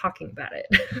more talking about it.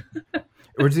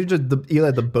 Or is it just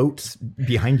the boats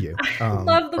behind you? I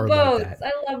love the boats.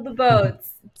 Like I love the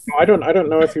boats. I don't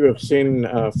know if you have seen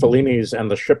Fellini's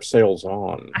And the Ship Sails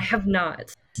On. I have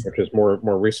not. Which is more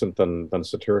recent than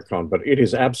Satyricon, but it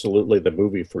is absolutely the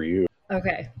movie for you.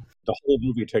 Okay. The whole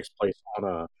movie takes place on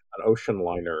an ocean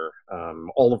liner,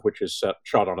 all of which is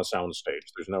shot on a soundstage.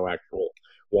 There's no actual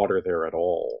water there at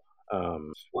all.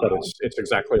 But it's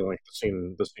exactly like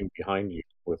the scene behind you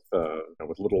with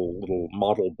little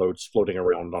model boats floating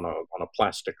around on a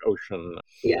plastic ocean.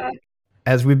 Yeah.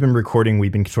 As we've been recording,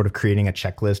 we've been sort of creating a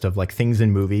checklist of like things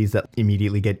in movies that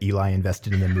immediately get Eli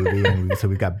invested in the movie. And so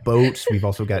we've got boats. We've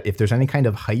also got, if there's any kind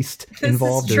of heist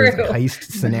involved, there's a heist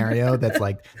scenario that's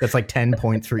like 10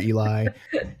 points for Eli.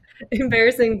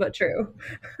 Embarrassing, but true.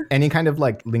 Any kind of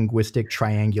like linguistic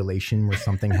triangulation where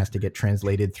something has to get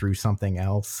translated through something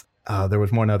else. There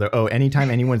was one other. Anytime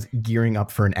anyone's gearing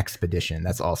up for an expedition,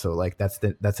 that's also like that's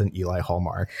an Eli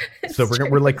hallmark. So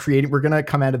we're like creating. We're gonna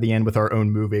come out at the end with our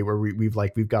own movie where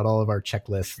we've got all of our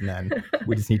checklists, and then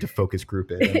we just need to focus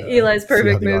group it. And, Eli's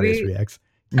perfect movie. Reacts.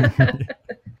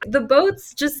 The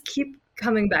boats just keep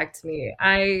coming back to me.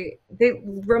 They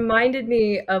reminded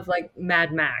me of like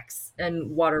Mad Max and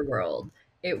Waterworld.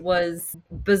 It was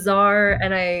bizarre,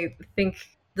 and I think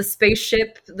the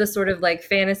spaceship, the sort of like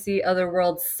fantasy,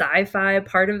 otherworld, sci-fi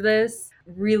part of this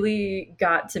really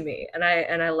got to me, and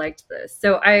I liked this.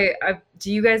 So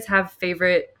do you guys have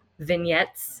favorite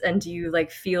vignettes, and do you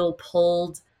like feel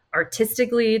pulled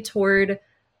artistically toward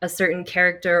a certain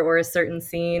character or a certain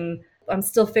scene? I'm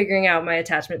still figuring out my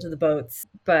attachment to the boats,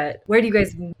 but where do you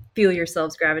guys feel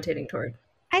yourselves gravitating toward?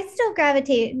 I still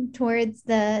gravitate towards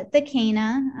the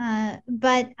Cana,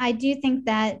 but I do think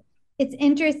that it's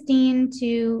interesting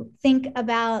to think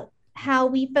about how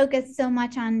we focus so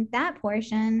much on that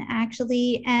portion,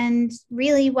 actually, and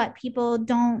really what people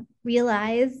don't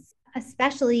realize,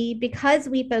 especially because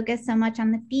we focus so much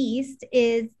on the feast,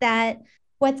 is that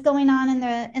what's going on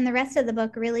in the rest of the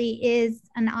book really is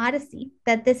an odyssey,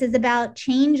 that this is about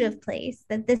change of place,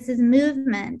 that this is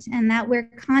movement, and that we're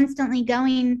constantly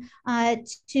going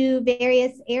to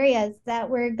various areas, that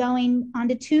we're going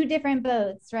onto 2 different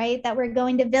boats, right? That we're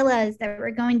going to villas, that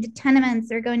we're going to tenements,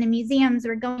 we're going to museums,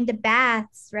 we're going to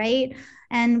baths, right?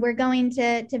 And we're going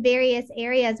to various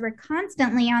areas. We're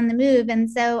constantly on the move. And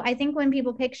so I think when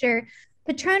people picture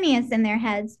Petronius in their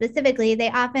heads specifically, they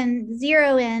often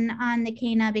zero in on the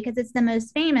Cana because it's the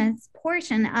most famous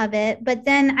portion of it. But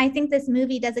then I think this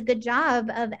movie does a good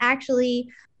job of actually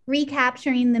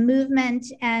recapturing the movement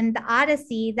and the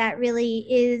odyssey that really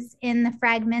is in the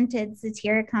fragmented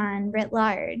Satyricon writ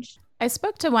large. I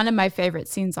spoke to one of my favorite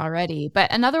scenes already,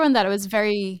 but another one that was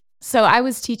so I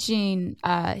was teaching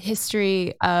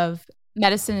history of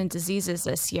medicine and diseases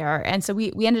this year. And so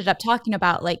we ended up talking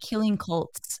about like healing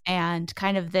cults and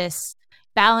kind of this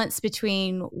balance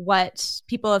between what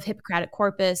people of Hippocratic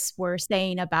corpus were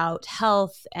saying about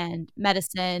health and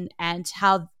medicine and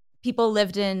how people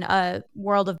lived in a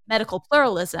world of medical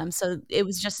pluralism. So it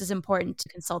was just as important to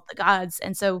consult the gods.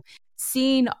 And so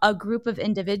seeing a group of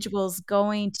individuals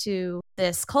going to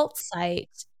this cult site,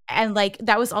 and like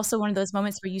that was also one of those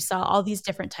moments where you saw all these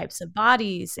different types of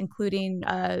bodies, including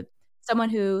someone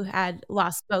who had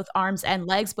lost both arms and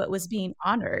legs, but was being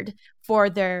honored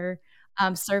for their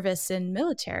service in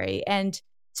military. And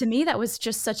to me, that was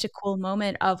just such a cool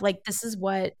moment of like, this is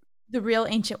what the real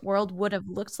ancient world would have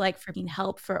looked like for being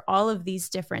help for all of these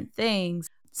different things.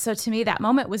 So to me, that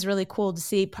moment was really cool to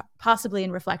see, possibly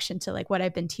in reflection to like what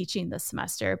I've been teaching this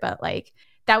semester. But like,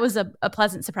 that was a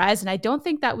pleasant surprise. And I don't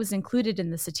think that was included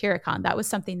in the Satyricon. That was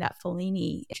something that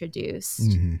Fellini introduced.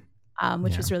 Mm-hmm.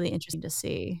 Which was really interesting to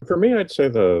see. For me, I'd say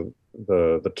the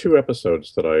 2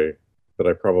 episodes that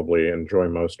I probably enjoy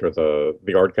most are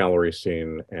the art gallery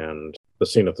scene and the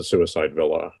scene at the suicide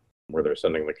villa where they're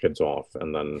sending the kids off,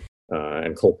 and then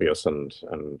Encolpius and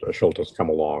Aeschylus come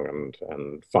along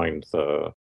and find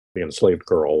the enslaved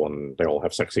girl, and they all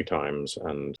have sexy times,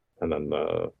 and then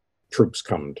the troops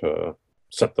come to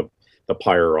set the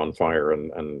pyre on fire,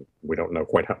 and we don't know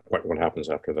quite what happens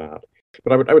after that.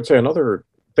 But I would say another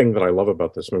thing that I love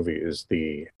about this movie is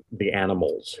the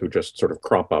animals who just sort of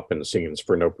crop up in scenes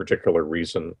for no particular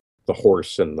reason. The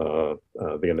horse in the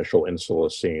initial insula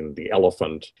scene, the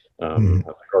elephant at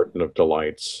the Garden of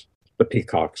Delights, the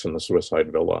peacocks in the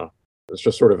suicide villa. It's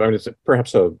just sort of, it's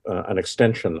perhaps an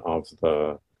extension of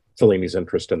Fellini's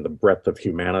interest in the breadth of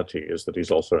humanity, is that he's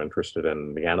also interested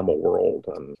in the animal world,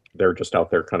 and they're just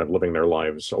out there kind of living their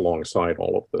lives alongside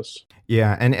all of this.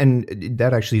 Yeah, and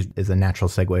that actually is a natural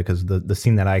segue, because the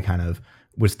scene that I kind of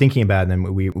was thinking about and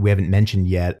then we haven't mentioned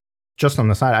yet, just on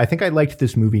the side, I think I liked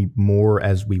this movie more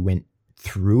as we went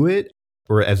through it,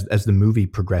 or as the movie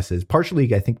progresses.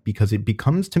 Partially, I think, because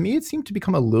it seemed to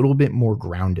become a little bit more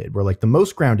grounded, where like the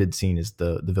most grounded scene is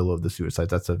the Villa of the Suicides.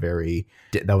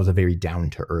 That was a very down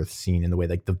to earth scene, in the way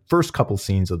like the first couple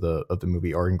scenes of the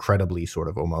movie are incredibly sort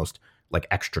of almost like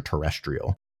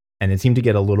extraterrestrial. And it seemed to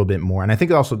get a little bit more. And I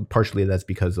think also partially that's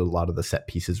because a lot of the set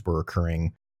pieces were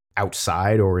occurring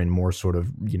outside or in more sort of,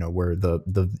 where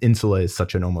the insula is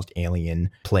such an almost alien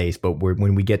place. But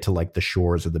when we get to like the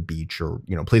shores of the beach or,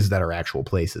 places that are actual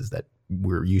places that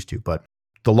we're used to. But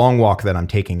the long walk that I'm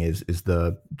taking is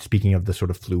speaking of the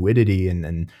sort of fluidity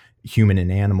and human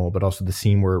and animal, but also the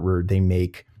scene where they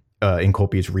make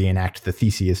Encolpius reenact the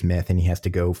Theseus myth, and he has to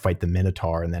go fight the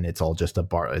Minotaur, and then it's all just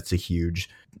it's a huge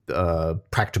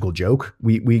practical joke,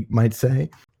 we might say.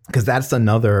 Because that's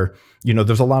another,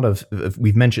 there's a lot of,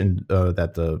 we've mentioned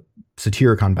that the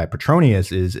Satyricon by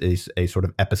Petronius is a sort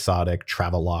of episodic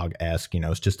travelogue-esque,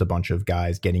 it's just a bunch of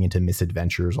guys getting into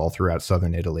misadventures all throughout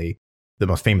southern Italy, the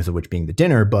most famous of which being the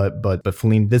dinner. But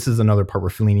Fellini, this is another part where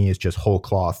Fellini is just whole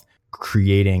cloth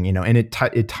creating, and it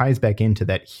ties back into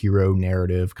that hero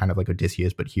narrative, kind of like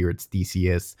Odysseus, but here it's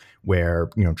Theseus, where,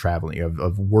 traveling,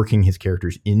 of working his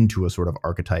characters into a sort of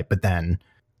archetype, but then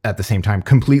at the same time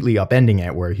completely upending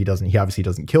it, where he obviously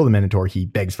doesn't kill the Minotaur, he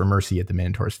begs for mercy at the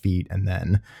Minotaur's feet, and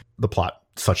then the plot,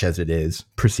 such as it is,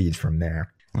 proceeds from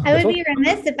there. I would be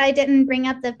remiss if I didn't bring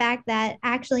up the fact that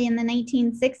actually in the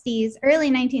 1960s, early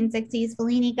 1960s,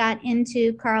 Fellini got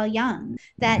into Carl Jung,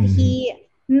 that he,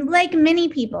 like many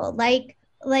people,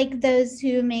 like those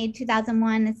who made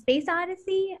 2001 A Space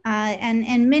Odyssey,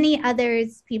 and many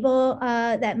others, people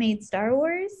that made Star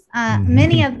Wars,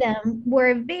 many of them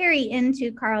were very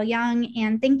into Carl Jung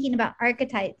and thinking about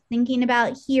archetypes, thinking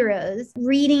about heroes,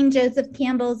 reading Joseph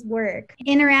Campbell's work,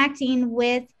 interacting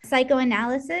with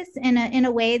psychoanalysis in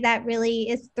a way that really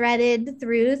is threaded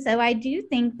through. So I do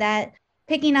think that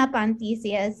picking up on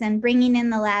Theseus and bringing in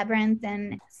the labyrinth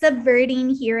and subverting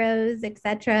heroes,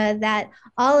 etc., that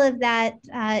all of that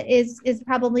is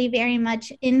probably very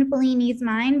much in Fellini's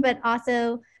mind, but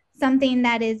also something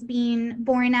that is being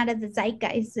born out of the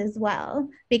zeitgeist as well,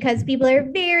 because people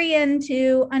are very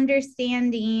into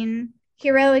understanding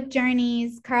heroic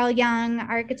journeys, Carl Jung,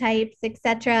 archetypes,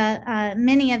 etc.,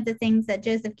 many of the things that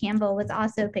Joseph Campbell was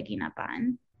also picking up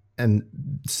on. And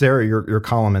Sarah, your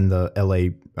column in the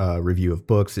LA Review of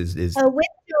Books is with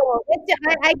Joel.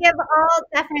 I give all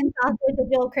deference also to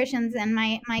Joel Christensen,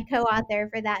 my co-author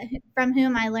for that, from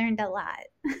whom I learned a lot.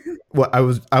 Well,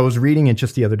 I was reading it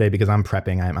just the other day because I'm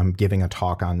prepping. I'm giving a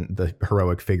talk on the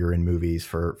heroic figure in movies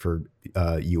for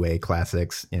UA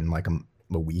Classics in like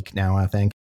a week now, I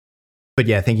think. But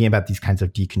yeah, thinking about these kinds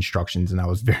of deconstructions, and I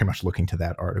was very much looking to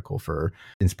that article for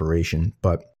inspiration.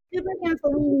 But Kubrick and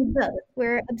Fellini both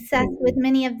were obsessed with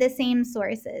many of the same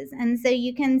sources. And so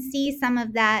you can see some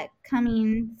of that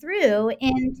coming through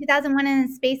in 2001 and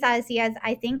A Space Odyssey, as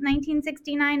I think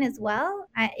 1969 as well.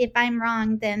 If I'm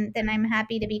wrong, then I'm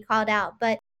happy to be called out.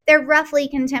 But they're roughly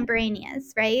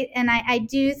contemporaneous, right? And I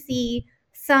do see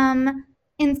some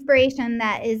inspiration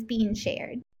that is being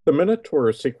shared. The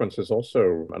Minotaur sequence is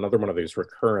also another one of these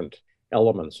recurrent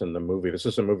elements in the movie. This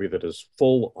is a movie that is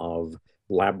full of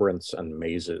labyrinths and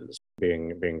mazes,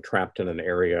 being trapped in an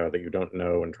area that you don't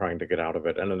know and trying to get out of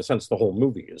it. And in a sense, the whole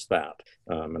movie is that.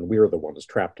 And we're the ones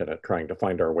trapped in it, trying to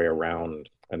find our way around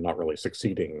and not really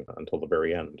succeeding until the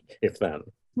very end, if then.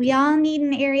 We all need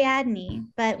an Ariadne,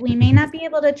 but we may not be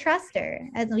able to trust her,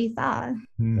 as we thought.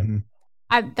 Mm-hmm.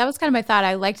 That was kind of my thought.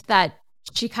 I liked that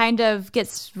she kind of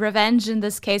gets revenge in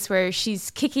this case where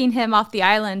she's kicking him off the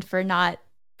island for not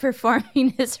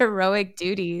performing his heroic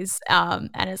duties, and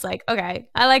it's like, okay,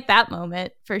 I like that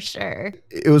moment for sure.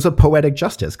 It was a poetic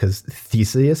justice because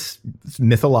Theseus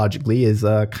mythologically is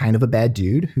kind of a bad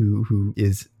dude who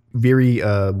is very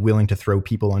willing to throw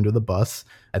people under the bus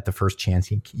at the first chance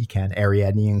he can,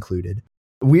 Ariadne included.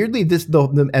 Weirdly,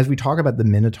 as we talk about the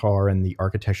Minotaur and the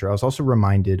architecture, I was also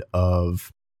reminded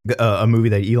of a movie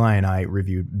that Eli and I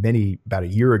reviewed about a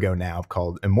year ago now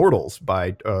called Immortals,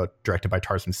 directed by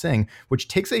Tarsem Singh, which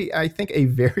takes I think a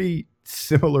very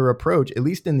similar approach, at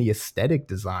least in the aesthetic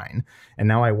design. And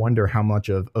now I wonder how much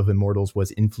of Immortals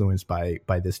was influenced by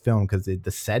this film, because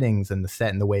the settings and the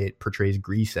set and the way it portrays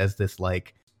Greece as this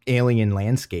like alien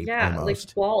landscape. Yeah, almost.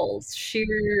 like walls,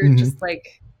 sheer, just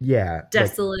like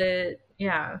desolate.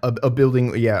 Yeah. A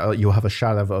building, you'll have a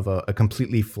shot of a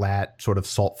completely flat, sort of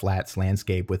salt flats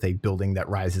landscape with a building that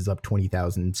rises up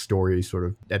 20,000 stories sort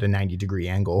of at a 90-degree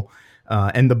angle.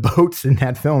 And the boats in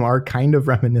that film are kind of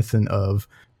reminiscent of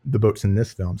the boats in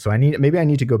this film. So I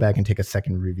need to go back and take a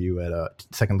second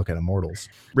look at Immortals,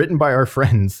 written by our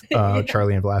friends,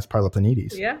 Charlie and Vlas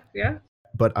Parlaplanides. Yeah.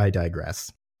 But I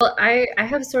digress. Well, I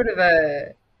have sort of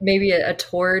maybe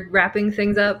toward wrapping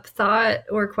things up thought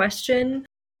or question.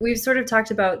 We've sort of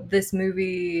talked about this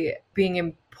movie being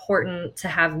important to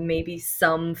have maybe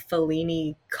some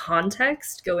Fellini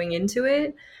context going into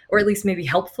it, or at least maybe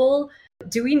helpful.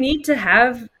 Do we need to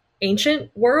have ancient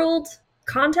world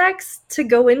context to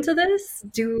go into this?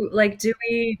 Do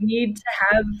we need to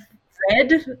have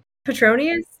read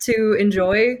Petronius to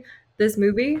enjoy this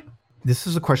movie? This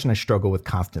is a question I struggle with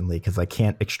constantly because I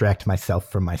can't extract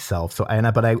myself from myself. So,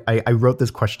 I wrote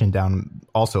this question down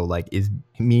also, like, is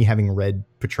me having read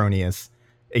Petronius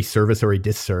a service or a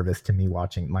disservice to me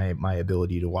watching my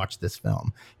ability to watch this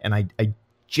film? And I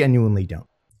genuinely don't.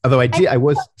 Although I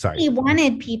was sorry. He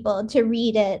wanted people to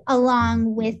read it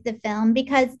along with the film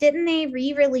because didn't they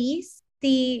re-release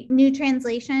the new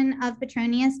translation of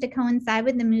Petronius to coincide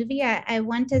with the movie? I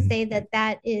want to say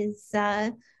that is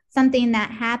something that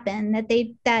happened,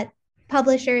 that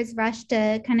publishers rushed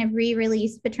to kind of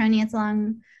re-release Petronius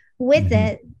along with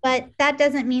it. But that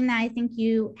doesn't mean that I think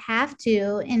you have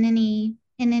to in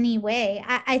any way.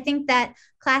 I think that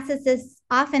classicists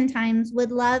oftentimes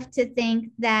would love to think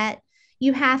that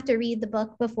you have to read the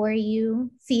book before you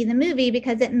see the movie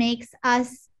because it makes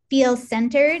us feel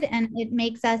centered and it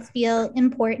makes us feel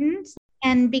important.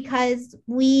 And because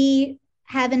we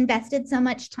have invested so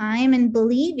much time in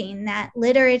believing that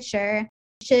literature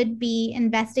should be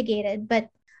investigated. But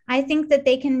I think that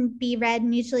they can be read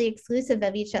mutually exclusive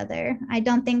of each other. I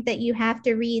don't think that you have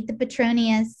to read the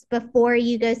Petronius before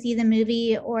you go see the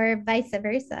movie or vice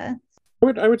versa.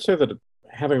 I would say that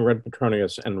having read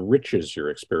Petronius enriches your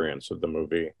experience of the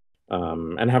movie.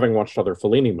 And having watched other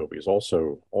Fellini movies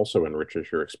also enriches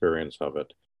your experience of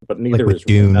it. But neither is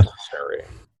really necessary.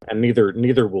 And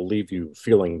neither will leave you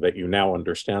feeling that you now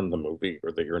understand the movie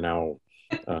or that you're now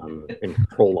in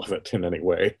control of it in any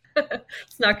way.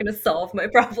 It's not going to solve my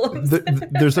problems.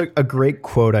 There's a great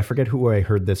quote. I forget who I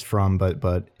heard this from,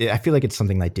 but I feel like it's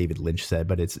something like David Lynch said.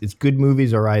 But it's good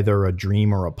movies are either a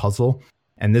dream or a puzzle.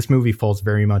 And this movie falls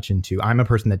very much into, I'm a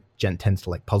person that tends to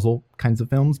like puzzle kinds of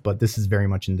films, but this is very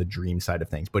much in the dream side of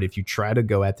things. But if you try to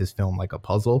go at this film like a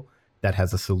puzzle that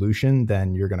has a solution,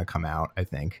 then you're going to come out, I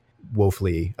think,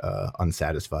 woefully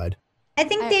unsatisfied. I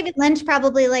think David Lynch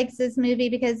probably likes this movie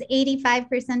because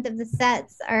 85% of the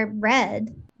sets are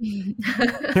red. It's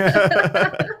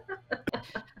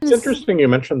interesting you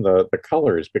mentioned the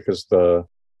colors because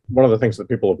one of the things that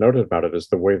people have noted about it is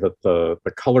the way that the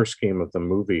color scheme of the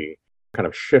movie kind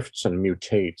of shifts and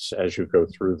mutates as you go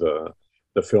through the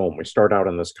film. We start out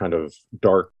in this kind of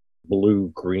dark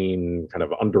blue-green kind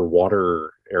of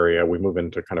underwater area. We move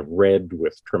into kind of red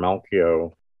with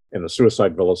Trimalchio. In the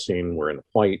suicide villa scene, we're in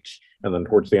white. And then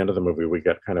towards the end of the movie, we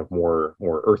get kind of more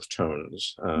earth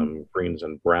tones, greens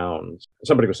and browns.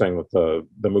 Somebody was saying that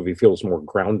the movie feels more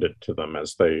grounded to them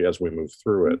as we move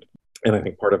through it. And I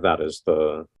think part of that is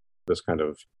this kind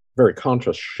of very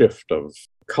conscious shift of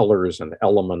colors and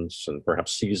elements and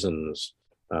perhaps seasons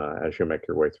as you make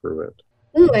your way through it.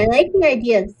 Ooh, I like the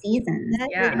idea of seasons.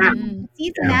 Yeah.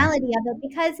 Seasonality of it,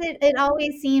 because it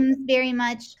always seems very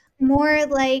much more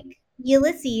like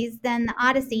Ulysses than the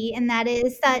Odyssey, and that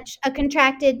is such a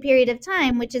contracted period of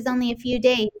time, which is only a few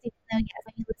days, even though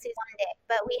Ulysses 1 day.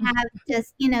 But we have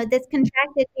just, this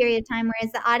contracted period of time,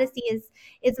 whereas the Odyssey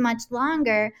is much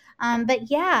longer. But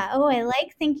yeah, I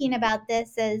like thinking about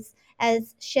this as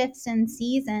shifts and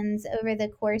seasons over the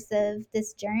course of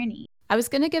this journey. I was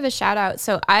going to give a shout out.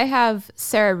 So I have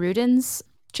Sarah Rudin's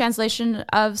translation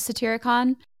of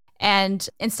Satyricon. And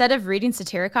instead of reading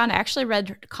Satyricon, I actually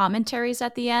read commentaries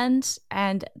at the end.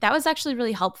 And that was actually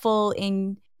really helpful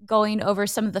in going over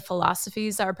some of the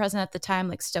philosophies that were present at the time,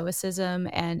 like Stoicism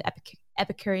and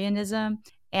Epicureanism.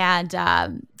 And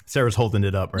Sarah's holding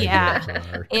it up right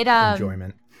here.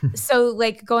 Enjoyment. So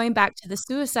like going back to the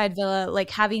suicide villa,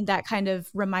 like having that kind of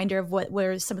reminder of what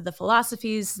were some of the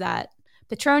philosophies that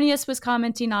Petronius was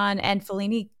commenting on, and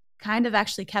Fellini kind of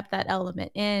actually kept that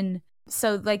element in.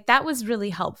 So like that was really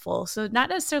helpful. So not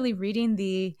necessarily reading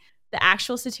the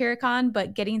actual Satyricon,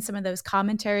 but getting some of those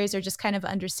commentaries or just kind of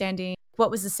understanding what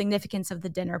was the significance of the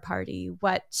dinner party,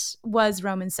 what was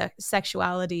Roman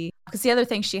sexuality. Because the other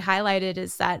thing she highlighted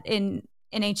is that in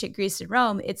ancient Greece and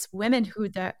Rome, it's women who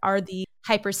are the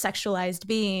hypersexualized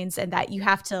beings, and that you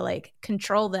have to like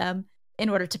control them in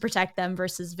order to protect them,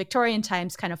 versus Victorian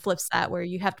times kind of flips that, where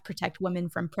you have to protect women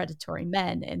from predatory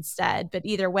men instead. But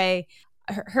either way,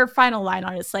 her final line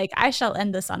on it's like, I shall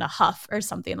end this on a huff or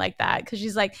something like that. Because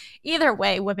she's like, either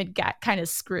way, women got kind of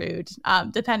screwed,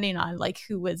 depending on like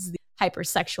who was the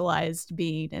hypersexualized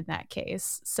being in that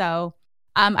case. So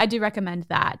I do recommend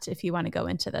that if you want to go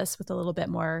into this with a little bit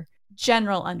more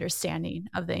general understanding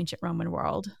of the ancient Roman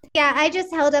world. Yeah, I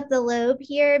just held up the Loeb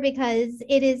here because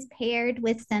it is paired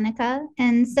with Seneca.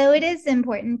 And so it is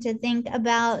important to think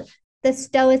about the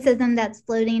stoicism that's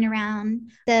floating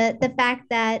around, the fact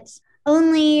that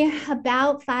only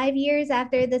about 5 years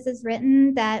after this is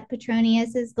written that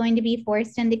Petronius is going to be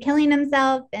forced into killing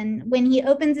himself. And when he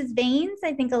opens his veins,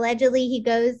 I think allegedly he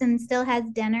goes and still has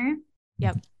dinner.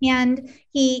 Yep. And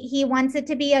he wants it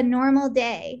to be a normal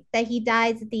day that he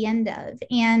dies at the end of.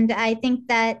 And I think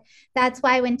that that's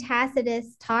why when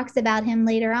Tacitus talks about him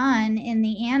later on in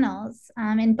the Annals,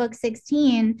 in book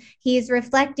 16, he's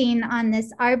reflecting on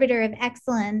this arbiter of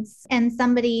excellence and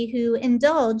somebody who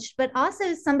indulged, but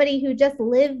also somebody who just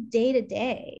lived day to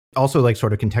day. Also, like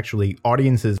sort of contextually,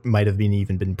 audiences might have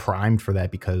even been primed for that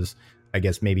because I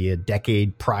guess maybe a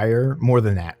decade prior, more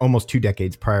than that, almost 2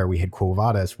 decades prior, we had Quo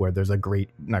Vadis, where there's a great,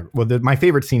 my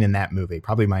favorite scene in that movie,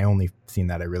 probably my only scene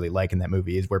that I really like in that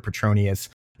movie, is where Petronius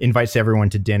invites everyone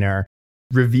to dinner,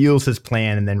 reveals his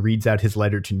plan, and then reads out his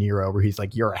letter to Nero, where he's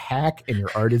like, "You're a hack and your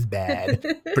art is bad.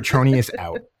 Petronius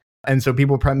out." And so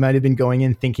people might have been going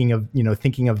in thinking of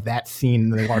that scene,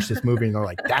 and they watch this movie and they're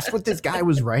like, "That's what this guy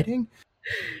was writing."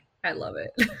 I love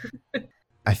it.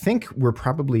 I think we're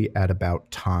probably at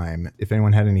about time. If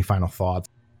anyone had any final thoughts.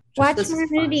 Watch more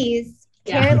movies.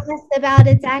 Care less about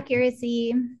its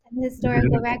accuracy and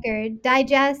historical record.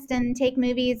 Digest and take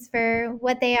movies for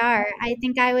what they are. I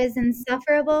think I was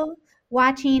insufferable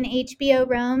watching HBO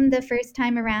Rome the first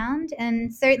time around.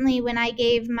 And certainly when I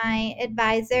gave my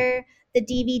advisor the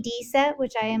DVD set,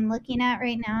 which I am looking at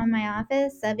right now in my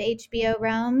office, of HBO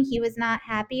Rome, he was not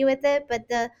happy with it. But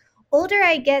the older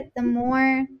I get, the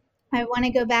more I want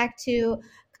to go back to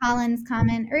Colin's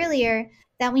comment earlier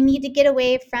that we need to get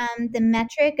away from the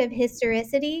metric of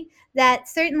historicity, that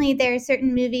certainly there are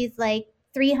certain movies like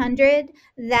 300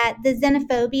 that the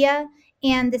xenophobia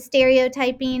and the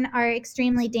stereotyping are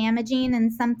extremely damaging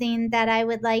and something that I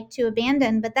would like to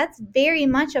abandon. But that's very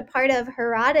much a part of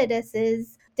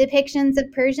Herodotus's depictions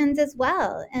of Persians as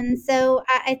well. And so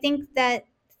I think that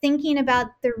thinking about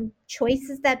the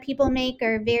choices that people make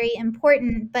are very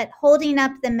important, but holding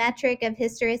up the metric of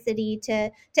historicity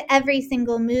to every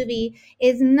single movie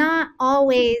is not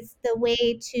always the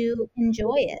way to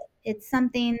enjoy it. It's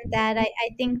something that I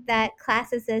think that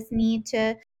classicists need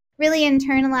to really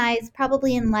internalize,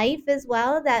 probably in life as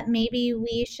well, that maybe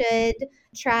we should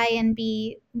try and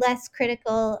be less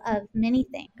critical of many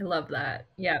things. I love that.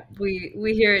 Yeah, we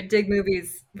here at Dig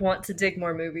Movies want to dig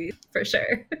more movies for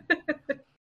sure.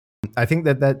 I think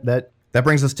that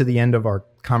brings us to the end of our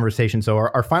conversation. So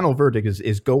our final verdict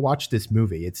is go watch this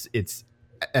movie. It's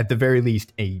at the very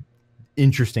least a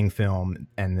interesting film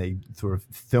and a sort of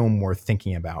film worth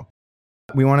thinking about.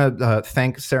 We want to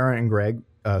thank Sarah and Greg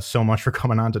so much for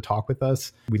coming on to talk with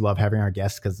us. We love having our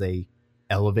guests because they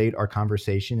elevate our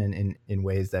conversation in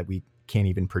ways that we can't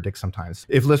even predict sometimes.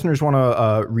 If listeners want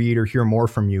to read or hear more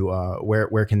from you,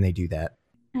 where can they do that?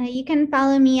 You can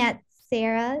follow me at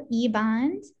Sarah E.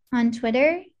 Bond on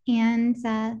Twitter, and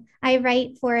I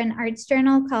write for an arts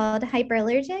journal called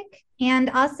Hyperallergic. And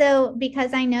also,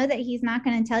 because I know that he's not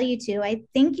going to tell you to, I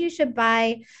think you should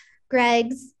buy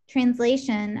Greg's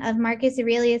translation of Marcus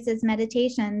Aurelius's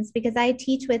Meditations, because I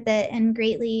teach with it and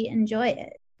greatly enjoy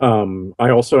it. I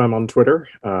also am on Twitter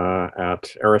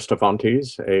at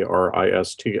Aristofontes,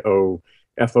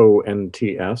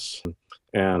 Aristofonts,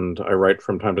 and I write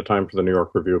from time to time for the New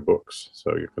York Review of Books,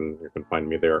 so you can find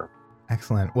me there.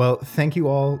 Excellent. Well, thank you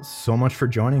all so much for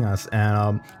joining us.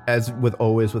 And as with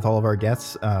always with all of our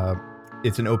guests,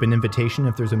 it's an open invitation.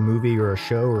 If there's a movie or a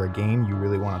show or a game you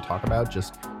really want to talk about,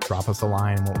 just drop us a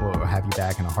line and we'll have you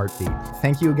back in a heartbeat.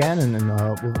 Thank you again, and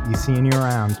we'll be seeing you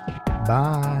around.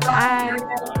 Bye. Bye.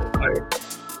 Bye.